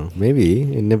don't know. Maybe.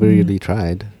 I never really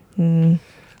tried.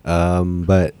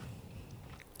 But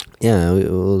yeah, it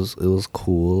was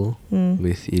cool.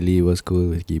 With Ili it was cool.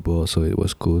 With Gibo also it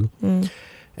was cool.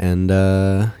 And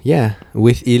yeah,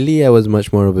 with Ili I was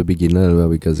much more of a beginner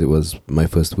because it was my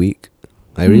first week.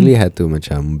 I really had to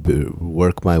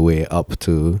work my way up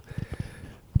to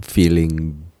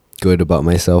feeling good about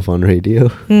myself on radio.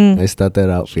 I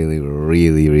started out feeling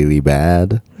really, really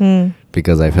bad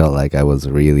because I felt like I was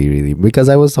really because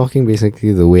I was talking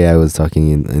basically the way I was talking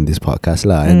in this podcast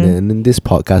lah. And in this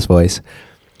podcast voice,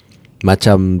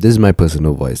 macam this is my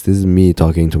personal voice. This is me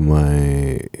talking to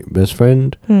my best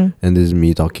friend, and this is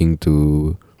me talking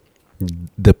to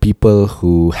the people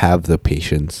who have the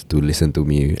patience to listen to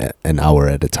me an hour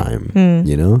at a time.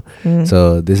 You know,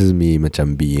 so this is me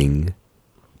macam being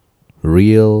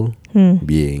real,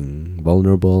 being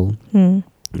vulnerable, and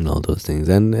all those things.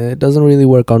 And it doesn't really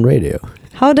work on radio.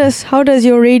 How does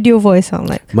your radio voice sound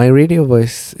like? My radio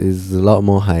voice is a lot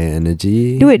more high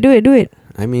energy. Do it.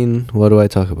 I mean, what do I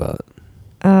talk about?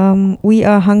 We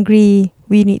are hungry.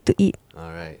 We need to eat.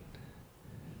 All right.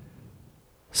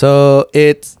 So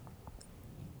it's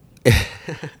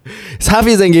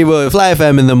Hafiz and Gibo at Fly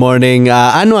FM in the morning.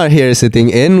 Anwar here sitting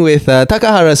in with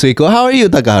Takahara Suiko. How are you,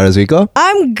 Takahara Suiko?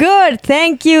 I'm good.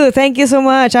 Thank you so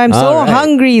much. I'm so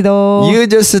hungry though. You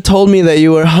just told me that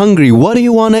you were hungry. What do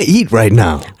you want to eat right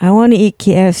now? I want to eat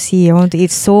KFC. I want to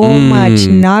eat so much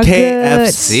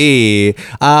nuggets. KFC.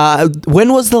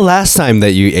 When was the last time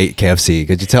that you ate KFC?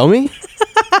 Could you tell me?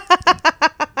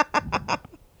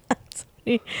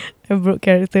 I broke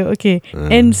character. Okay.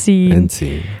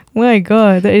 NC. My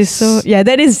God, that is so. S- Yeah,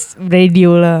 that is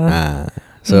radio lah.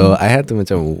 So I had to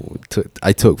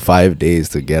I took 5 days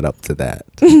to get up to that.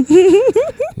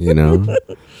 You know,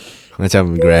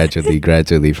 macam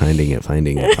gradually finding it,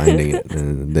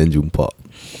 and then jumpa.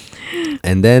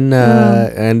 And then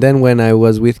when I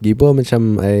was with Gibo,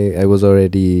 macam I was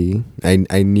already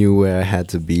I knew where I had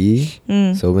to be.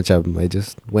 So macam I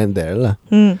just went there lah.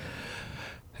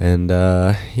 And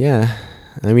yeah,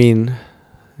 I mean,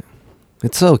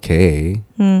 it's okay.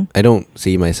 I don't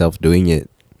see myself doing it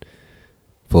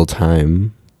full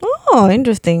time. Oh,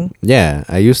 interesting. Yeah,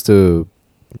 it used to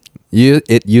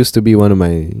be one of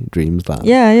my dreams lah.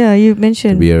 Yeah, you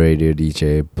mentioned to be a radio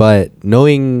DJ, but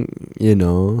knowing, you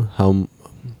know, how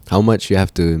much you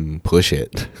have to push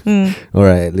it,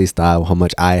 or at least how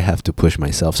much I have to push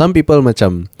myself. Some people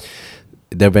macam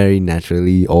they're very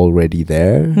naturally already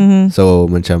there, so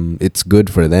macam it's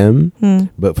good for them.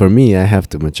 But for me, I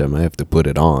have to put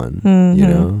it on, you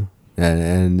know.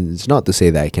 And it's not to say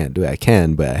that I can't do it. I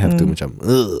can, but I have to macam.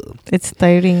 It's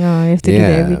tiring. You have to do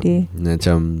that every day.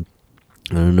 Macam,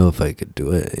 I don't know if I could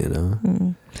do it, you know.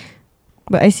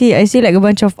 But I see like a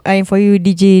bunch of for you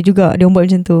DJ juga dia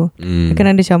buat macam tu. Kan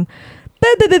ada macam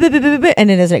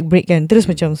and then there's like break kan. Terus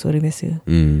macam sorry biasa.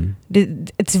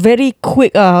 It's very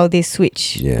quick how they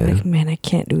switch. Yeah. Like man, I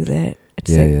can't do that. It's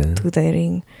too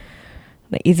tiring.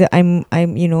 Like either I'm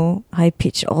you know high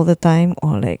pitched all the time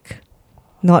or like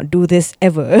not do this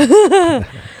ever.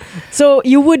 So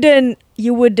you wouldn't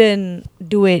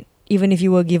do it even if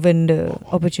you were given the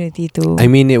opportunity to. I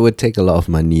mean, it would take a lot of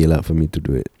money lah for me to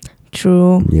do it.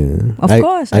 True. Yeah. Of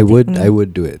course. I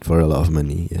would do it for a lot of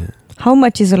money. Yeah. How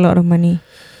much is a lot of money?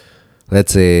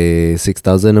 Let's say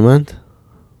 6,000 a month.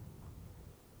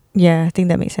 Yeah, I think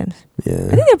that makes sense. Yeah.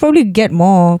 I think they'll probably get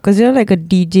more because they're like a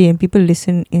DJ and people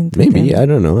listen into Maybe, them. I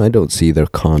don't know. I don't see their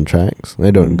contracts. I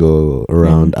don't go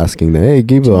around asking them, hey,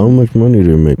 Gibo, how much money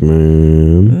do you make,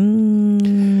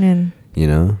 man? You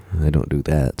know, I don't do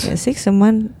that. Yeah, 6 a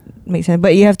month makes sense.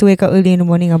 But you have to wake up early in the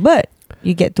morning. But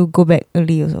you get to go back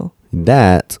early also.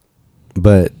 That,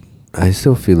 but I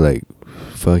still feel like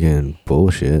fucking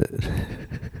bullshit.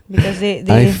 Because they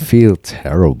I feel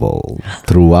terrible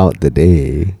throughout the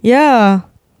day. Yeah.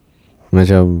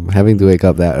 Macam having to wake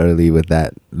up that early with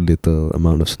that little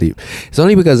amount of sleep. It's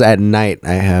only because at night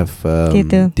I have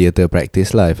theatre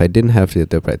practice lah. If I didn't have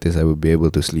theatre practice, I would be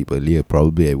able to sleep earlier.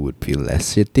 Probably I would feel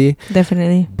less shitty.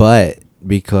 Definitely. But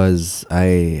because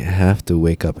I have to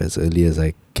wake up as early as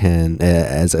I can,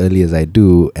 as early as I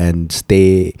do, and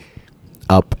stay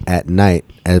up at night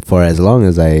for as long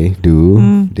as I do,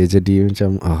 dia jadi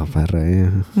macam parah ya.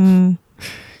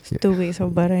 2 weeks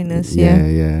of barrenness.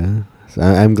 Yeah. So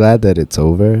I'm glad that it's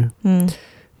over.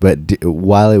 But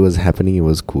while it was happening, it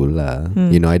was cool lah.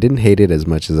 You know, I didn't hate it as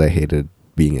much as I hated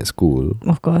being at school.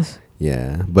 Of course.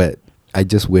 Yeah, but I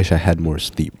just wish I had more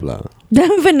sleep lah.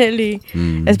 Definitely.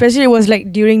 Especially it was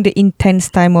like during the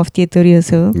intense time of theatre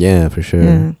rehearsal. Yeah, for sure.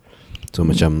 Yeah. So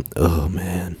macam, oh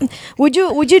man. Would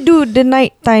you do the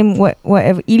nighttime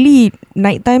whatever elite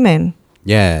nighttime man?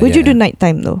 Yeah. Would you do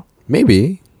nighttime though?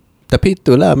 Maybe. Tapi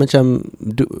itulah macam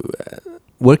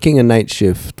working a night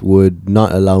shift would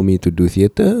not allow me to do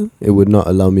theatre. It would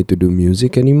not allow me to do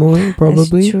music anymore,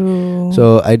 probably. That's true.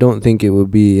 So I don't think it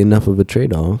would be enough of a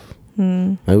trade-off.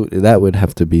 That would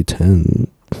have to be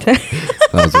 10,000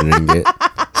 ringgit.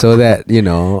 So that, you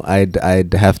know, I'd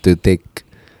have to take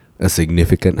a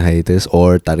significant hiatus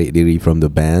or tarik diri from the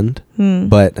band.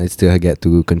 But I still get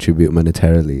to contribute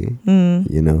monetarily,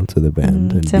 you know, to the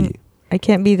band. And I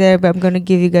can't be there, but I'm going to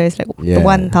give you guys like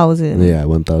 1,000. Yeah,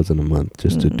 1,000 a month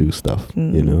just to do stuff,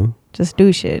 you know. Just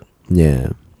do shit. Yeah.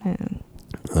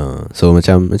 So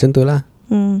macam tu lah.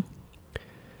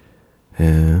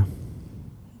 Yeah.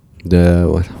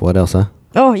 What else?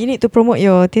 Oh, you need to promote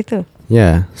your theatre.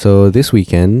 Yeah. So this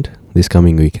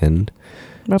coming weekend,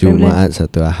 Jumaat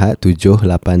Sabtu Ahad 7, 8,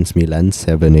 9,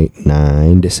 7, 8,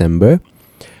 9 December.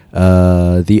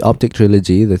 The Optic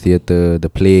Trilogy, the theatre, the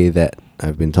play that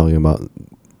we've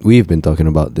been talking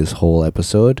about this whole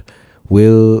episode,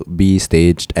 will be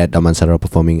staged at Damansara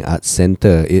Performing Arts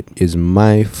Centre. It is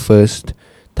my first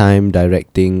time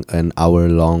directing an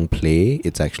hour-long play.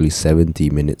 It's actually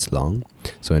 70 minutes long,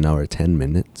 so an hour 10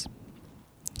 minutes.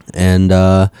 And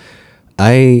I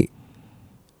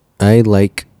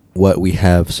like what we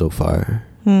have so far.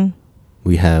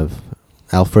 We have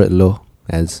Alfred Loh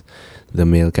as the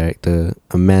male character,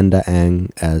 Amanda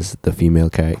Ang as the female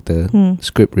character.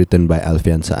 Script written by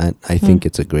Alfian Saad. I think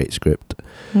it's a great script.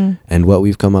 And what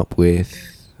we've come up with,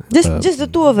 just the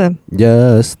two of them.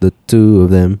 Just the two of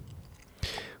them.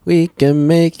 We can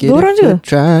make it if we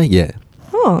try. Yeah.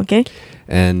 Oh, okay.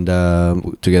 And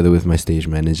together with my stage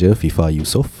manager, FIFA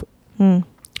Yusof,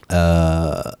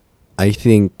 I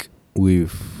think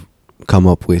we've come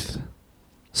up with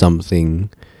something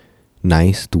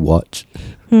nice to watch.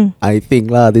 I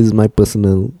think this is my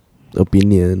personal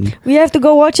opinion. We have to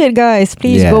go watch it, guys.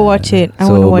 Please go watch it. I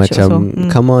want to watch it also.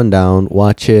 Come on down,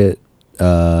 watch it.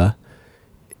 And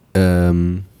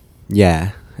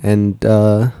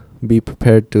be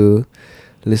prepared to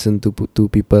listen to two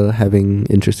people having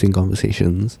interesting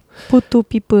conversations. Putu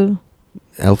people.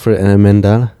 Alfred and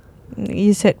Amanda.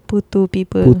 You said Putu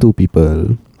people. Putu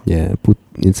people. Yeah,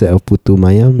 instead of Putu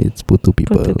Mayam, it's Putu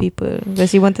people. Putu people.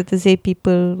 Because you wanted to say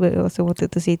people, but also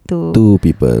wanted to say two. Two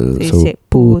people. So you said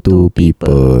Putu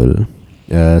people.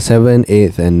 7th,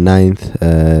 8th and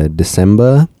 9th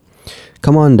December.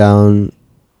 Come on down.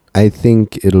 I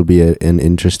think it'll be an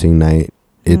interesting night.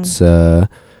 It's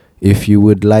if you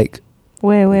would like.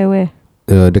 Where?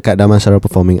 Dekat Damansara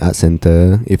Performing Arts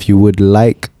Centre. If you would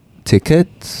like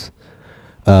tickets,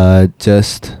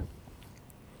 just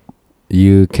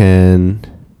you can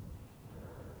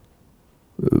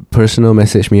personal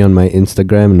message me on my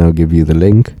Instagram and I'll give you the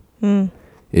link.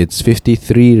 It's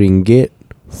 53 ringgit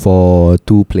for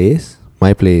 2 plays.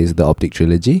 My play is the Optic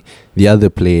Trilogy. The other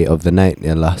play of the night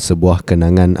ialah Sebuah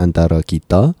Kenangan Antara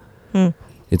Kita.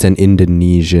 It's an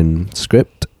Indonesian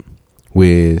script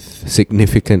with a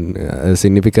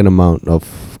significant amount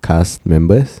of cast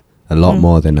members, a lot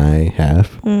more than I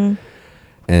have.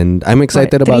 And I'm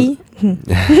excited about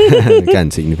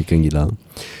kan significant gila.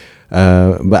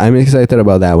 But I'm excited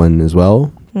about that one as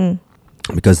well.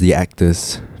 Because the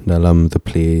actors dalam the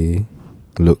play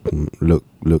look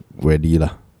ready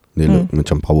lah. They look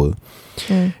macam power.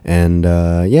 And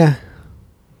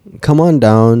come on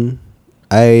down.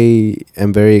 I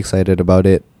am very excited about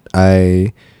it.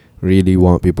 I really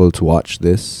want people to watch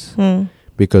this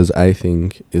because I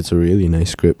think it's a really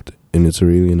nice script and it's a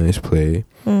really nice play.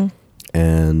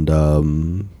 And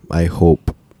I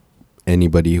hope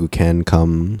anybody who can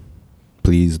come,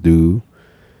 please do.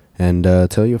 And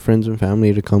tell your friends and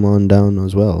family to come on down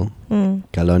as well.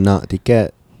 Kalau nak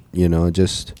tiket,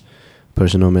 just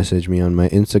personal message me on my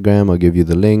Instagram. I'll give you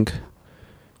the link.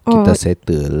 kita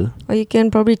settle. Or you can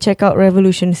probably check out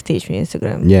Revolution Stage punya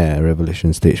Instagram. Yeah,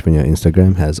 Revolution Stage punya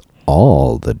Instagram has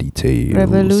all the details.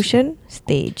 Revolution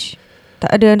Stage.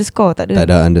 Tak ada underscore, tak ada.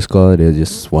 Tak ada underscore, there's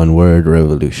just one word,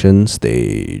 Revolution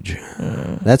Stage.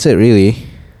 That's it really.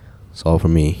 It's all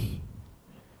from me.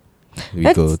 We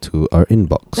go to our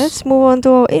inbox. Let's move on to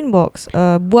our inbox.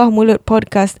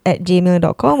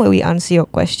 buahmulutpodcast@gmail.com, where we answer your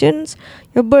questions,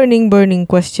 your burning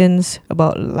questions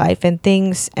about life and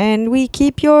things, and we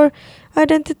keep your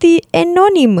identity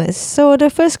anonymous. So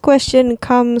the first question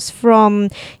comes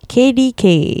from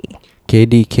KDK.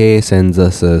 KDK sends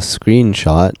us a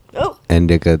screenshot and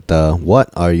dia kata,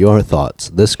 what are your thoughts?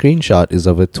 The screenshot is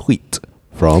of a tweet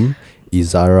from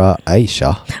Izara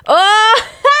Aisyah. Oh!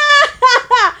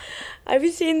 Have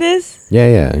you seen this?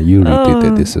 Yeah, you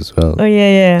retweeted this as well. Oh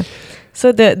yeah.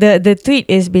 So the tweet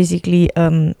is basically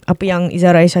apa yang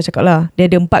Izara Aisyah cakap lah. Dia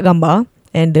ada 4 gambar,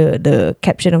 and the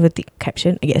caption of the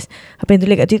caption, I guess, apa yang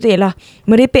tulis kat Twitter ialah,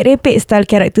 merepek-repek style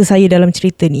karakter saya dalam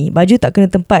cerita ni. Baju tak kena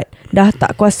tempat, dah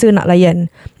tak kuasa nak layan.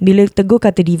 Bila tegur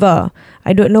kata diva,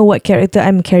 I don't know what character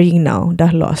I'm carrying now,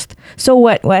 dah lost. So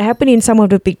what happened in some of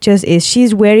the pictures is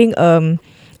she's wearing a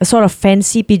sort of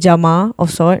fancy pyjama of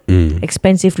sort,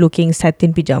 expensive looking satin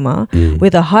pyjama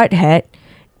with a hard hat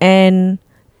and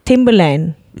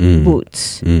Timberland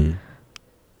boots.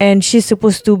 And she's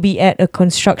supposed to be at a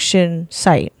construction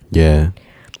site. Yeah.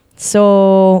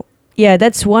 So yeah,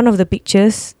 that's one of the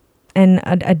pictures. And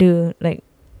ada like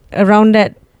around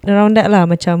that lah,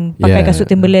 macam pakai kasut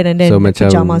Timberland and then so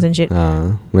pajamas and shit.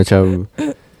 Macam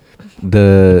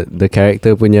the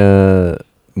character punya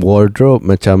wardrobe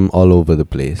macam all over the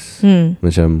place.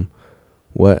 Macam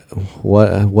what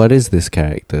is this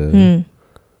character?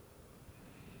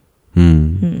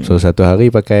 So satu hari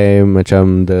pakai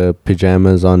macam the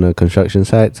pyjamas on a construction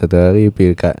site, satu hari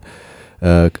pergi kat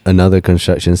another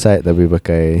construction site tapi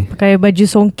pakai baju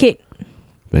songket.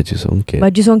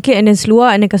 Baju songket and then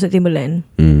seluar and then kasut Timberland.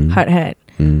 Hard hat.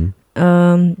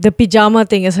 The pyjama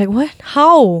thing is like, what?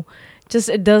 How?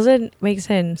 Just it doesn't make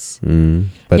sense.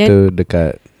 Lepas tu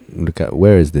dekat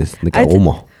where is this? Dekat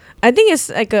rumah. I think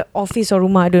it's like a office or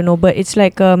rumah, I don't know, but it's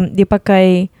like dia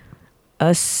pakai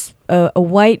a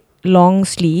white long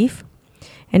sleeve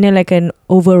and then like an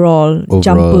overall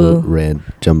jumper, red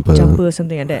jumper,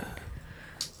 something like that.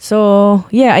 So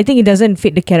yeah, I think it doesn't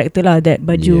fit the character lah, that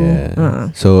baju.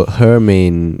 So her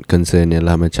main concern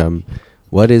ialah macam,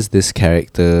 what is this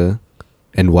character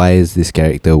and why is this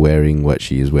character wearing what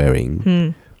she is wearing?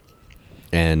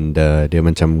 And dia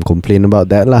macam complain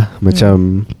about that lah,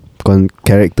 macam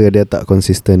character dia tak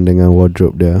consistent dengan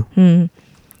wardrobe dia.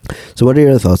 So what are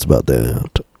your thoughts about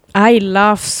that? I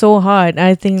laugh so hard.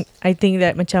 I think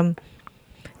that macam,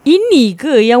 ini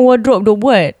ke yang wardrobe duk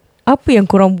buat? Apa yang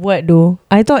korang buat tu?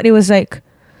 I thought it was like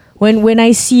when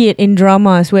I see it in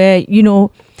dramas where, you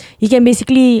know, you can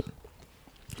basically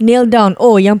nail down,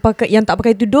 yang tak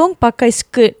pakai tudung, pakai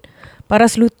skirt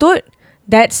paras lutut,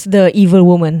 that's the evil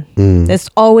woman. That's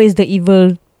always the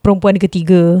evil perempuan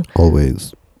ketiga.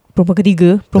 Always. Perempuan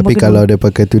ketiga. Tapi kalau dia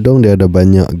pakai tudung, dia ada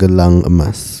banyak gelang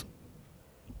emas.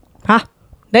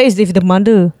 That is if the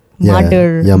mother. Yang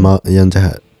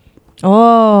jahat.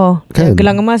 Kan?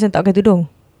 Gelang emas yang tak pakai tudung.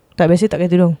 Biasa tak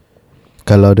pakai tudung.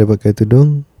 Kalau dia pakai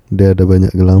tudung, dia ada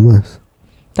banyak gelang emas.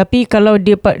 Tapi kalau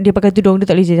dia pakai tudung, dia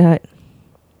tak boleh jahat.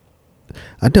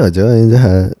 Ada aja yang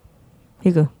jahat.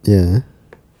 Ya ke? Yeah.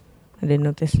 I didn't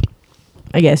notice,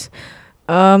 I guess.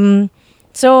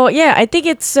 So yeah, I think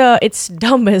it's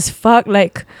dumb as fuck.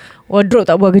 Like, wardrobe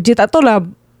tak buat kerja. Tak tahu lah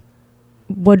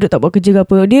wardrobe tak buat kerja ke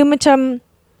apa. Dia macam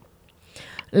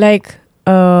like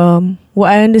what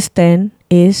I understand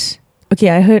is, okay,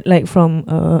 I heard like from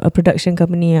a production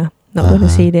company lah, not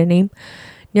gonna say their name.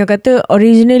 Dia kata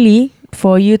originally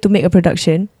for you to make a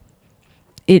production,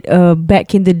 it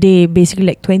back in the day, basically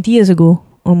like 20 years ago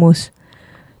almost,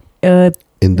 in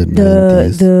the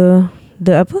 90s,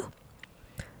 the apa,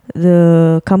 the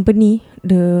company,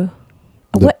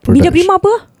 what, Media Prima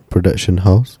apa? Production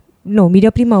house? No, Media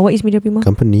Prima. What is Media Prima?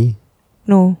 Company.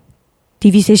 No,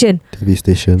 TV station.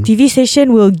 TV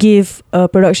station will give a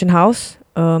production house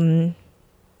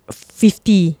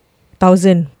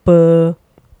 50,000 per,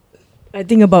 I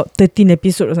think about 13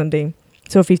 episode or something.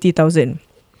 So 50,000.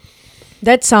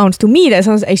 That sounds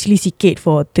actually sikit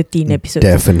for 13 episodes.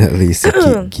 Definitely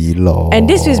sikit gila. And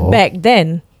this was back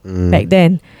then.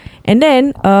 And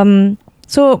then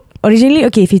so originally,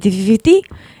 okay, 50-50.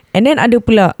 And then ada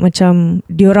pula macam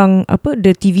diorang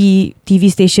the TV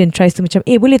station tries to macam,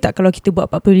 boleh tak kalau kita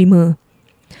buat 45.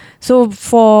 So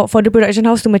for the production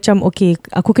house tu macam, okay,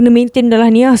 aku kena maintain dah lah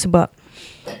ni lah, sebab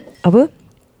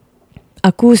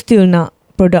aku still nak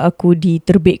produk aku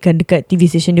diterbitkan dekat TV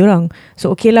station diorang. So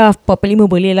okay lah, 45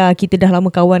 boleh lah, kita dah lama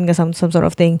kawan ke some sort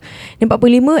of thing. Then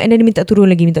 45 and then dia minta turun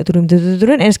lagi, minta turun.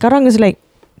 And sekarang is like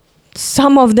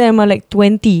some of them are like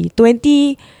 20k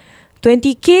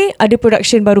ada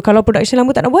production baru. Kalau production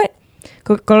lama tak nak buat,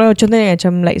 kalau contohnya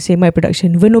macam like say my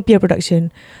production, Venopia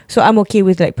production, so I'm okay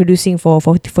with like producing for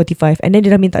 45. And then dia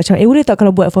dah minta macam boleh tak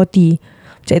kalau buat 40.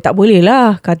 Macam tak boleh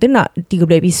lah, kata nak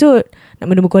 13 episod, nak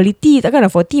benda berkualiti, takkan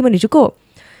nak 40 mana cukup.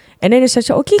 And then dia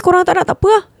cakap okay, korang tak nak, tak apa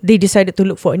lah. They decided to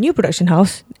look for a new production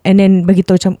house. And then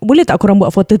beritahu macam boleh tak korang buat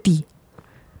for 30.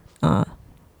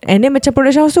 And then macam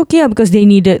production house okay lah, because they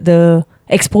needed the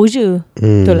exposure.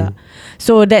 Betul lah.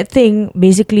 So that thing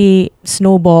basically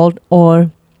snowballed or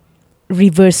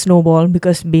reverse snowball,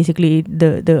 because basically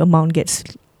the amount gets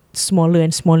smaller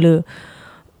and smaller,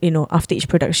 you know, after each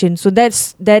production. So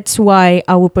that's why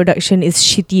our production is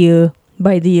shittier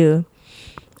by the year.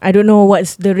 I don't know what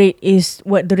the rate is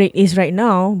right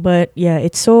now, but yeah,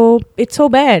 it's so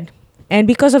bad. And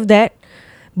because of that,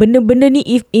 benda-benda ni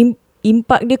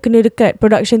impact dia kena dekat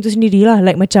production tu sendirilah.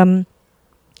 Like macam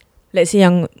let's say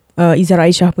yang Izara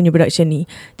Aisyah punya production ni,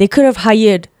 they could have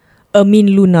hired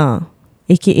Amin Luna,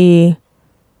 aka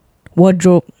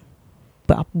wardrobe,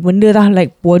 benda lah,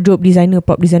 like wardrobe designer,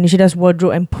 prop designer. She does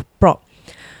wardrobe and prop.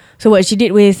 So what she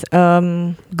did with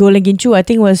Golden Ginchu, I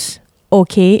think was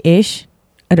okay-ish.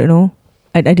 I don't know.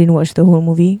 I didn't watch the whole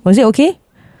movie. Was it okay?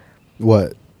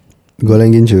 What?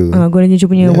 Golden Ginchu? Golden Ginchu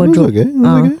punya wardrobe. It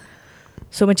was okay.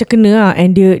 So macam kena lah.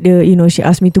 And dia you know, she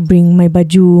asked me to bring my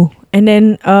baju. And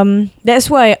then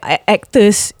that's why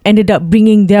actors ended up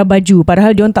bringing their baju.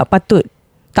 Padahal diorang tak patut,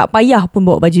 tak payah pun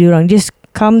bawa baju diorang. Just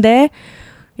come there,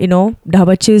 you know, dah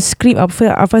baca skrip,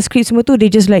 apa skrip semua tu,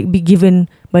 they just like be given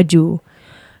baju.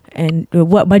 And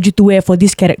what baju to wear for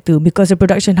this character, because the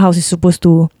production house is supposed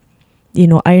to, you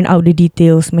know, iron out the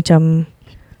details. Macam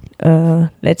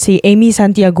let's say Amy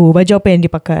Santiago, baju apa yang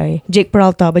dia pakai, Jake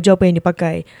Peralta, baju apa yang dia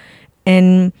pakai.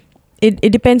 And it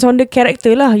depends on the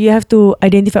character lah. You have to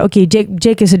identify, okay,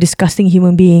 Jake is a disgusting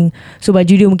human being, so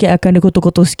baju dia mungkin akan ada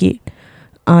kotor-kotor sikit.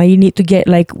 You need to get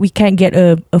like, we can't get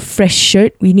a fresh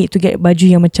shirt, we need to get baju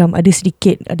yang macam ada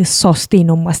sedikit, ada sauce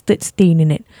stain or mustard stain in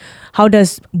it. How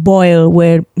does Boyle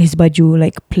wear his baju?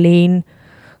 Like plain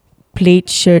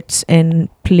shirts and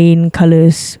plain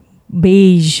colours,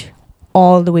 beige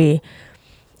all the way,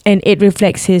 and it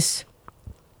reflects his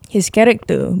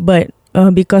character. But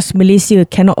because Malaysia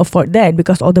cannot afford that,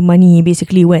 because all the money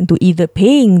basically went to either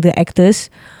paying the actors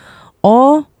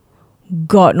or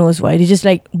God knows why, they just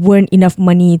like weren't enough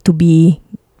money to be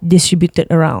distributed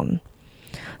around.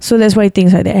 So that's why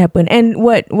things like that happen. And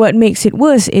what makes it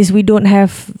worse is we don't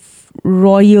have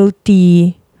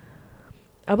royalty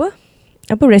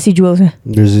residuals.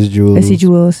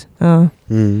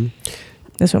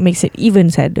 That's what makes it even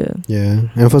sadder.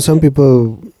 Yeah. And for some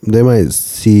people, they might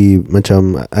see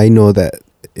macam, I know that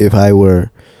if I were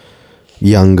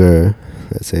younger,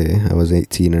 let's say I was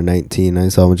 18 or 19, I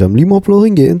saw macam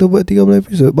RM50 untuk buat 13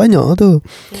 episod. Banyak tu.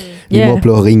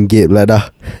 RM50 pula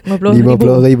dah.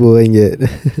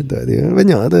 RM50,000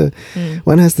 banyak tu.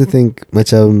 One has to think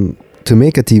macam, to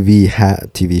make a TV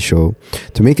show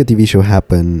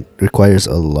happen requires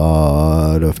a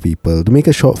lot of people. To make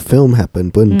a short film happen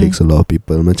pun takes a lot of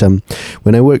people. Macam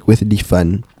when I work with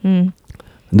Difan,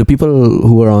 the people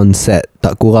who are on set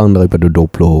tak kurang daripada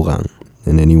 20 orang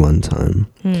in any one time.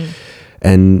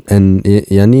 And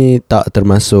yang ni tak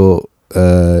termasuk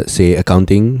say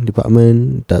accounting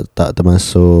department, tak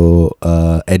termasuk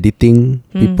editing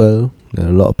people. There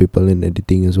are a lot of people in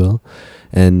editing as well,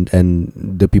 and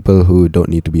the people who don't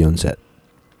need to be on set.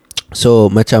 So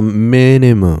macam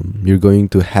minimum you're going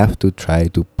to have to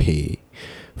try to pay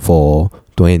for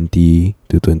 20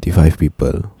 to 25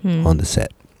 people on the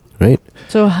set, right?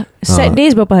 So set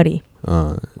days berapa hari?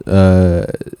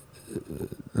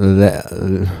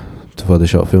 For the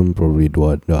short film probably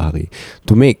 2 hari.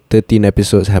 To make 13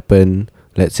 episodes happen,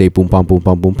 let's say pumpang 2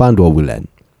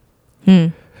 bulan.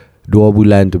 2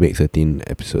 bulan to make 13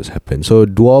 episodes happen. So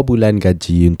 2 bulan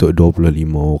gaji untuk 25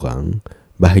 orang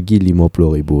bahagi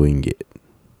RM50,000.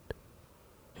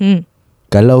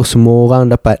 Kalau semua orang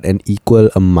dapat an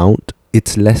equal amount,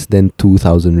 it's less than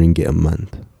RM2,000 a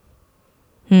month.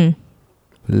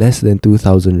 Less than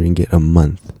RM2,000 a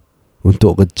month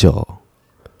untuk kerja.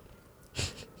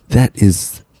 That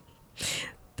is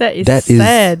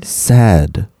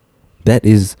sad. That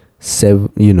is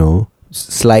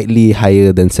slightly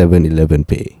higher than 7-Eleven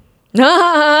pay.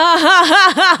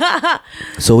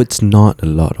 So it's not a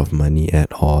lot of money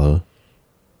at all.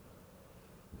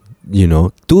 you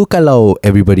know, tu kalau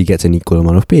everybody gets an equal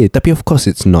amount of pay. Tapi of course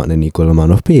it's not an equal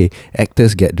amount of pay.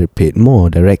 Actors get paid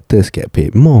more, directors get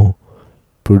paid more,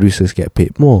 producers get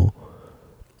paid more.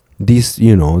 These,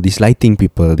 you know, these lighting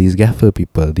people, these gaffer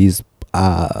people, these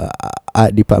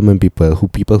art department people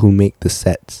who make the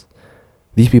sets,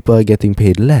 these people are getting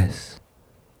paid less,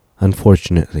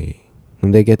 unfortunately.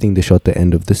 And they're getting the shorter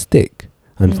end of the stick,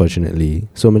 unfortunately.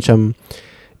 So macam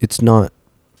it's not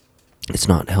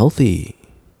healthy,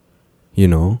 you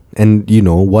know. And you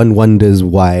know, one wonders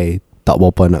why tak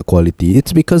berapa nak quality.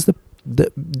 It's because the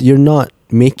you're not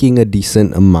making a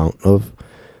decent amount of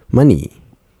money.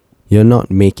 You're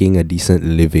not making a decent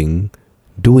living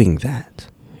doing that.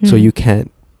 So you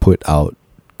can't put out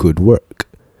good work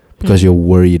because you're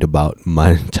worried about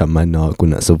macam mana aku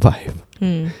nak survive.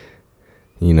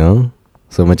 You know?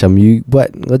 So macam you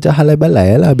buat kerja halai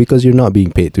balai lah because you're not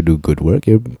being paid to do good work.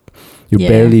 You're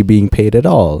barely being paid at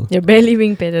all. You're barely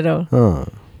being paid at all.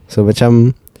 So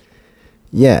macam,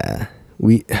 yeah,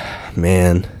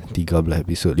 man, 13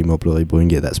 episode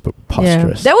RM50,000, that's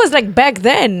preposterous. That was like back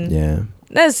then. Yeah.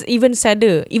 That's even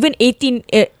sadder. Even 8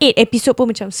 episode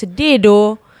pun macam sedih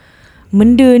doh.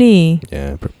 Benda ni.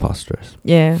 Yeah, preposterous.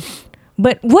 Yeah.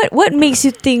 But what makes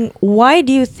you think, why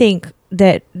do you think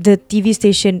that the TV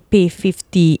station pay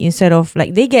 50 instead of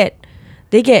like they get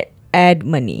ad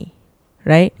money,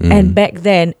 right? And back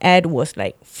then ad was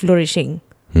like flourishing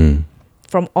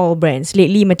from all brands.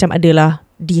 Lately macam adalah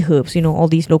D-Herbs, you know,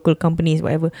 all these local companies,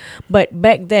 whatever. But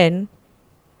back then,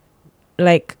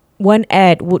 like one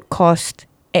ad would cost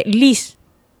at least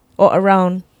or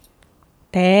around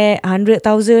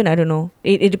 100,000. I don't know.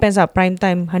 It depends on prime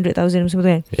time, 100,000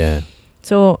 something. Yeah.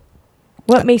 So,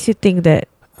 what makes you think that?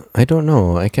 I don't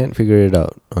know. I can't figure it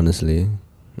out, honestly.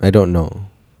 I don't know.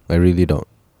 I really don't.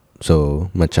 So,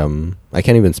 macam, I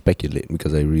can't even speculate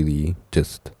because I really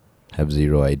just have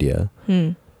zero idea.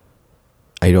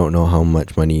 I don't know how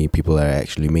much money people are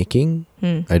actually making.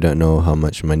 I don't know how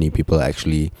much money people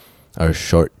actually are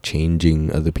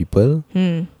shortchanging other people.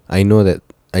 I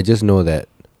just know that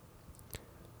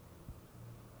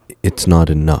it's not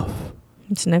enough.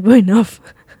 It's never enough.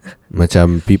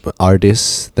 Macam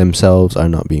artists themselves are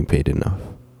not being paid enough.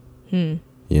 You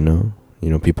know,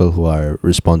 people who are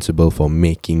responsible for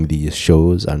making these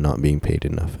shows are not being paid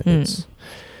enough.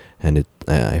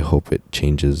 I hope it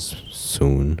changes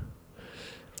soon.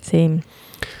 Same.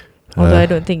 Although I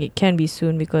don't think it can be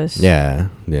soon because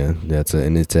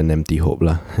it's an empty hope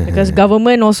lah. Because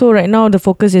government also right now the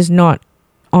focus is not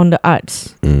on the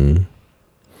arts.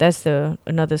 That's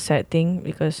another sad thing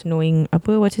because knowing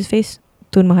what's his face,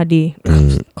 Tun Mahathir,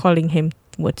 calling him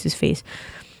what's his face,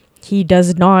 he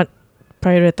does not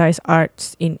prioritize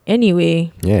arts in any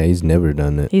way. Yeah, he's never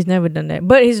done it. He's never done that.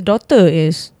 But his daughter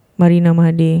is Marina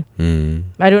Mahathir.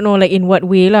 I don't know like in what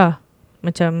way lah.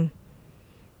 Macam,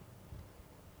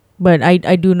 but I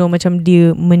do know macam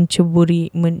dia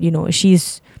menceburi, you know,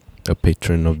 she's a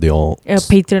patron of the arts. A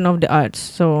patron of the arts.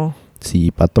 So si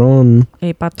patron.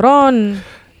 Patron.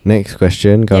 Next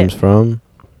question comes from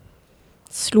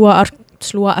Slua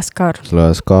Askar.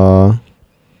 Slua Askar.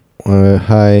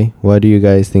 Hi, what do you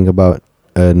guys think about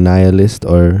a nihilist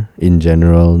or in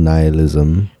general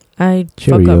nihilism? I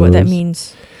forgot what that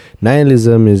means.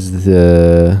 Nihilism is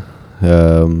the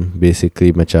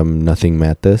basically macam nothing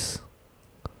matters.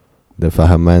 The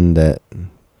fahaman that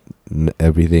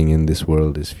everything in this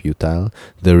world is futile.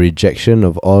 The rejection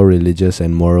of all religious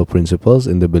and moral principles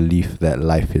and the belief that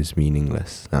life is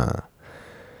meaningless.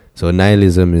 So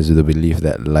nihilism is the belief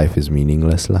that life is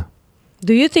meaningless lah.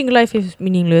 Do you think life is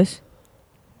meaningless?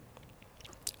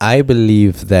 I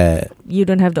believe that you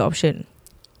don't have the option.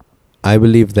 I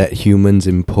believe that humans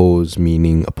impose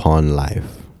meaning upon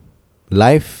life.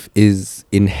 Life is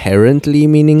inherently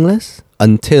meaningless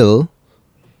until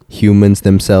humans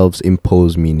themselves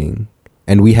impose meaning.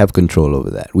 And we have control over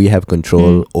that. We have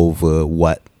control over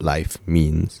what life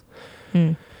means.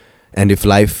 And if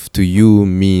life to you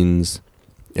means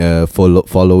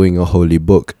following a holy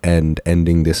book and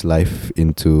ending this life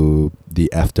into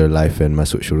the afterlife and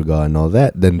masuk syurga and all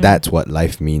that, then that's what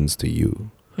life means to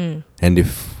you. And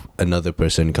if another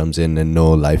person comes in and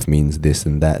no, life means this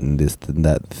and that and this and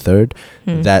that third,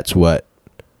 that's what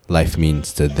life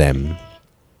means to them.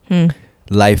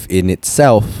 Life in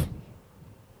itself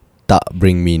tak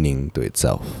bring meaning to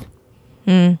itself.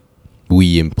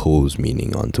 We impose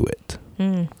meaning onto it.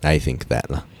 I think that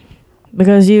lah.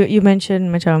 Because you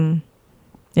mentioned macam,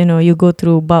 you know, you go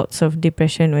through bouts of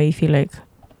depression where you feel like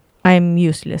I am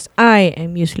useless.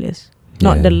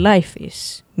 Not the life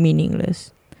is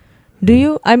meaningless. Do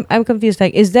you? I'm confused.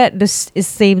 Like, is that the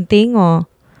same thing or?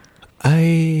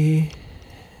 I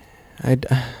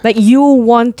Like you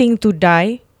wanting to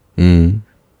die Mm.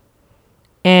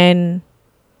 and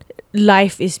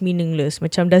life is meaningless.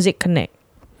 Macam does it connect?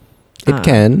 It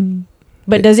can.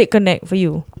 But does it connect for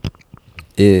you?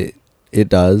 It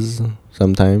does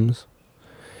sometimes.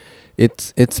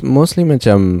 It's mostly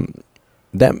macam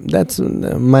that's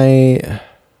my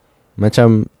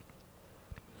macam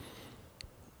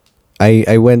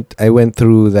I went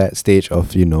through that stage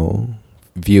of, you know,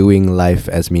 viewing life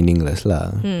as meaningless lah,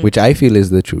 which I feel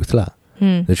is the truth lah.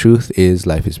 The truth is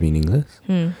life is meaningless.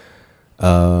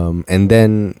 And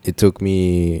then it took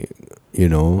me, you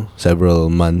know, several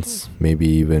months, maybe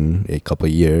even a couple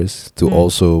of years to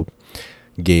also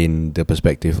gain the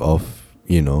perspective of,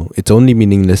 you know, it's only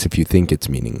meaningless if you think it's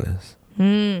meaningless.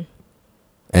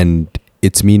 And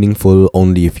it's meaningful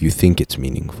only if you think it's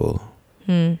meaningful.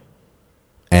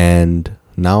 And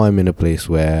now I'm in a place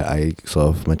where I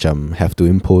sort of macam have to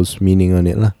impose meaning on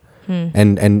it lah.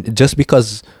 And just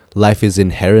because life is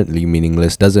inherently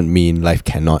meaningless doesn't mean life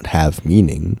cannot have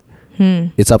meaning.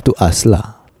 It's up to us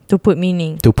lah to put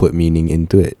meaning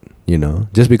into it, you know.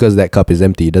 Just because that cup is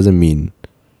empty doesn't mean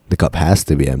the cup has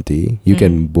to be empty. You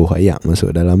can buh ayak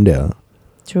masuk dalam dia.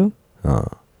 True.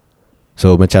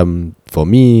 So macam for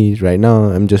me right now,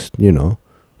 I'm just, you know,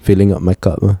 filling up my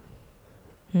cup lah.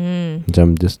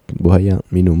 Macam just buh ayak,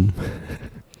 minum.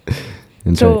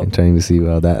 And trying to see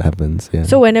how that happens. Yeah.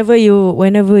 So whenever you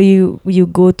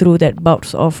go through that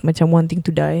bouts of macam wanting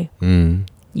to die,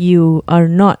 you are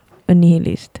not a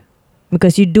nihilist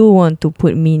because you do want to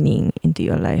put meaning into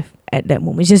your life at that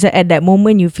moment. It's just that at that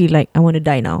moment you feel like I want to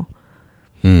die now.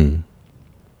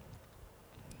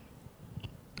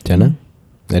 Jana?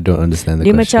 I don't understand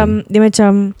the question. Dia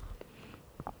macam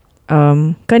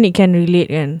kan it can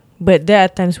relate kan. But there are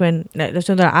times when like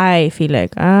I feel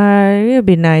like it would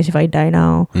be nice if I die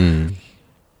now.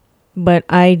 But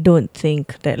I don't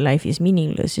think that life is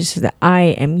meaningless. It's just that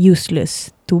I am useless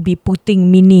to be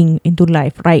putting meaning into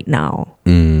life right now.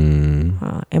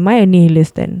 Am I a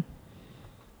nihilist then?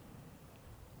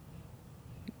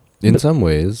 In some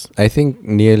ways, I think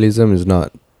nihilism is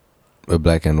not a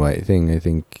black and white thing. I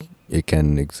think it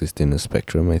can exist in a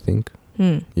spectrum, I think.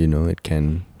 You know, it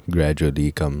can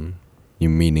gradually come,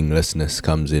 your meaninglessness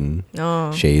comes in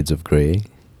shades of grey,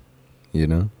 you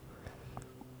know.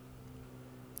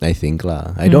 I think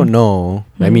lah. I don't know.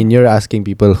 I mean, you're asking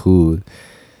people who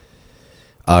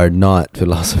are not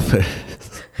philosophers.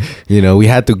 You know, we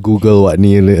had to Google what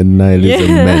nihilism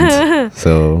meant.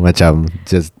 So macam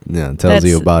just tells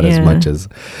you about as much as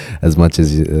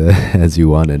you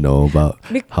want to know about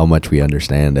how much we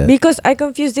understand it. Because I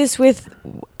confuse this with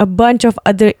a bunch of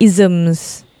other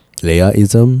isms.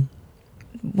 Leia-ism?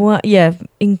 What? Yeah,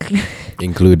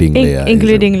 including Leia-ism.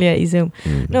 Including Leia-ism.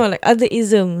 No, like other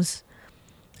isms.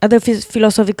 Other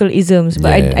philosophical isms,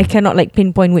 but I cannot like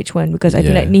pinpoint which one because I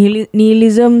feel like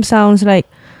nihilism sounds like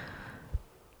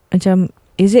macam,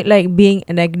 is it like being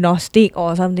an agnostic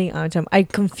or something? I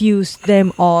confuse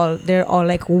them all. They're all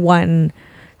like one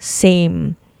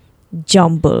same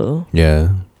jumble. Yeah.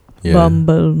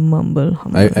 Mumble.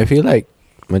 I feel like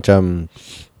macam,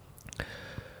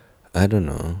 I don't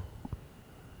know.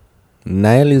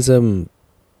 Nihilism,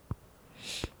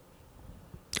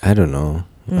 I don't know.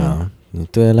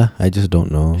 I just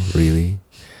don't know really.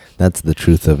 That's the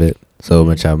truth of it. So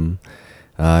macam,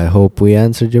 I hope we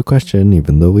answered your question,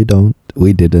 even though we didn't.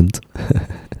 We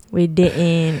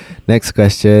didn't. Next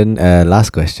question,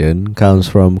 last question, comes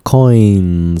from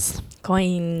Coins.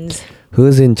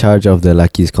 Who's in charge of the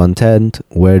Lucky's content?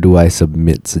 Where do I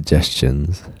submit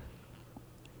suggestions?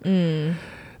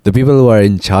 The people who are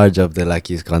in charge of the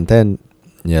Lucky's content,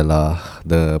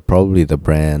 probably the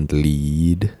brand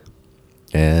lead.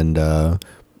 And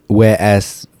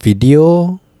whereas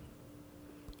video,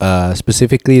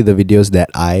 specifically the videos that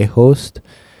I host,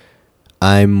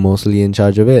 I'm mostly in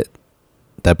charge of it.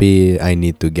 Tapi I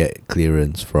need to get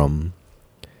clearance from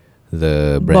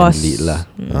the brand lead lah.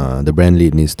 The brand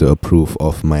lead needs to approve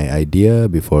of my idea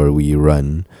before we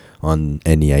run on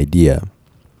any idea.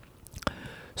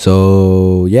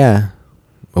 So yeah,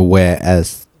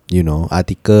 whereas, you know,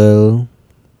 article,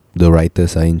 the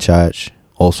writers are in charge.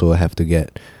 Also have to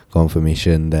get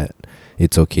confirmation that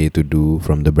it's okay to do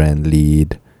from the brand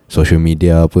lead. Social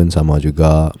media pun sama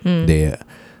juga.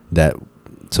 That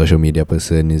social media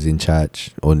person is in charge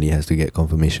only has to get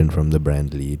confirmation from the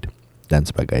brand lead dan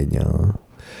sebagainya.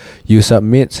 You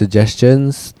submit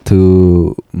suggestions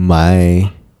to my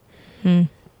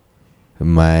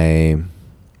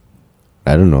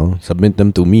I don't know, submit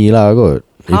them to me lah kot.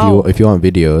 If you want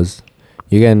videos,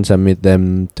 You can submit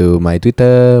them to my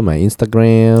Twitter, my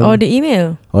Instagram, Or the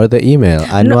email.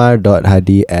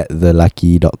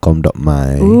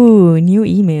 anwar.hadi@thelucky.com.my. Ooh, new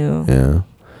email. Yeah.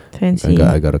 Fancy.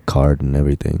 I got a card and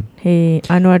everything. Hey,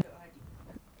 Anwar.hadi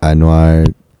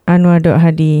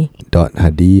Anwar.hadi.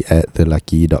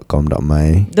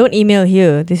 Don't email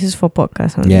here. This is for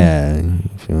podcast only. Yeah,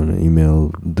 if you want to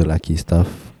email the lucky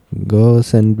stuff, go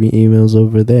send me emails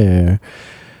over there.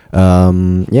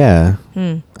 Yeah.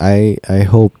 I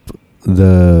hope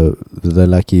the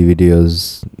lucky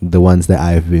videos, the ones that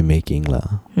I've been making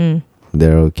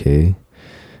they're okay.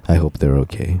 I hope they're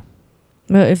okay.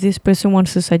 Well, if this person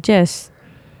wants to suggest,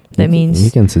 that means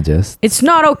you can suggest. it's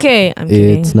not okay. I'm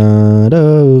kidding. It's not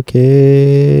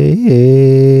okay.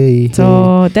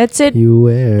 So that's it.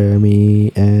 You wear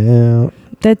me out.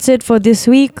 That's it for this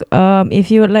week.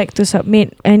 If you would like to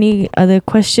submit any other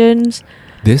questions,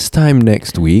 This time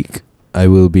next week, I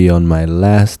will be on my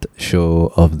last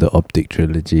show of the Optic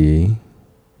Trilogy.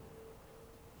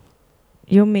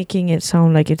 you're making it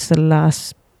sound like it's the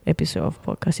last episode of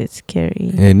podcast. It's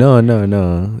scary. No.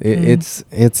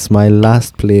 It's my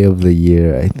last play of the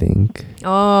year, I think.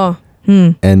 Oh.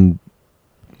 And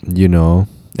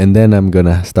and then I'm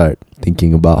gonna start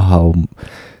thinking about how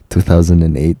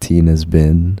 2018 has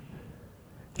been.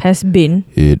 Has been.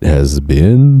 It has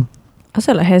been.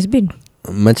 Asal lah has been.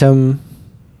 Macam,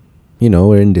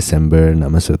 we're in December,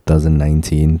 nak masuk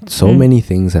 2019. So many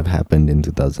things have happened in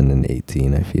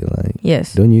 2018, I feel like.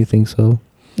 Yes. Don't you think so?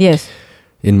 Yes.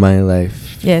 In my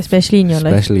life. Yeah, especially in your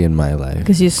life. Especially in my life.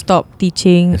 Because you stopped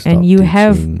teaching I and stopped you teaching.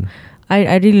 have...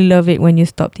 I really love it when you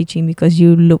stop teaching because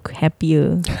you look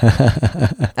happier.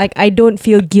 Like, I don't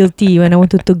feel guilty when I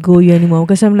wanted to go you anymore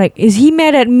because I'm like, is he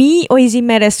mad at me or is he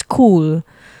mad at school?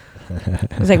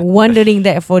 I was like wondering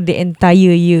that for the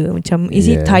entire year. Macam, is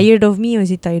he tired of me or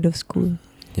is he tired of school?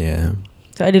 Yeah.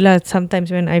 So adalah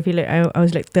sometimes when I feel like I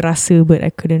was like terasa but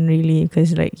I couldn't really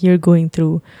because like you're going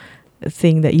through a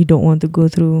thing that you don't want to go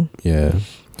through. Yeah.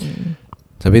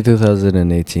 Tapi 2018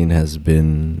 has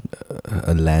been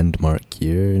a landmark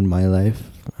year in my life.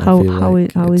 How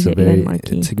is it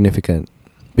landmarky? It's significant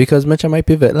because macam I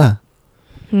pivot lah.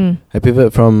 I pivot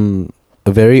from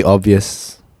a very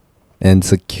obvious and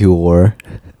secure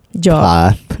job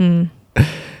path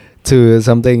to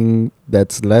something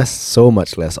that's so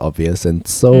much less obvious and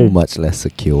so much less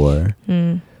secure.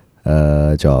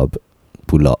 Job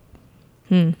pula.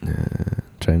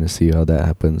 Trying to see how that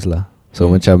happens lah. So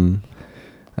macam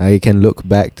I can look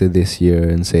back to this year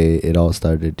and say it all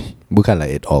started. Bukan like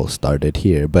it all started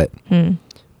here, but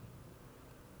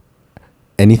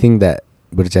anything that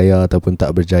berjaya ataupun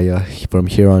tak berjaya from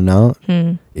here on out,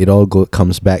 it all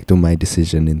comes back to my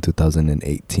decision in 2018.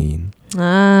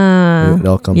 It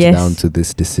all comes down to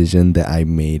this decision that I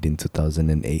made in 2018.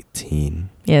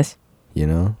 Yes.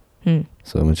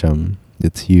 So macam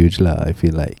it's huge lah, I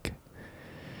feel like.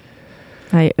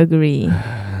 I agree.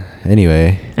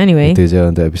 Anyway, itu je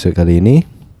untuk episod kali ini.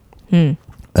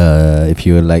 If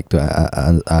you would like to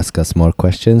ask us more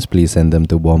questions, please send them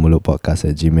to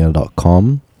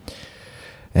buahmulutpodcast@gmail.com.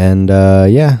 And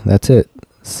that's it.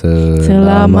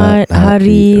 Selamat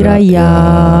Hari Raya.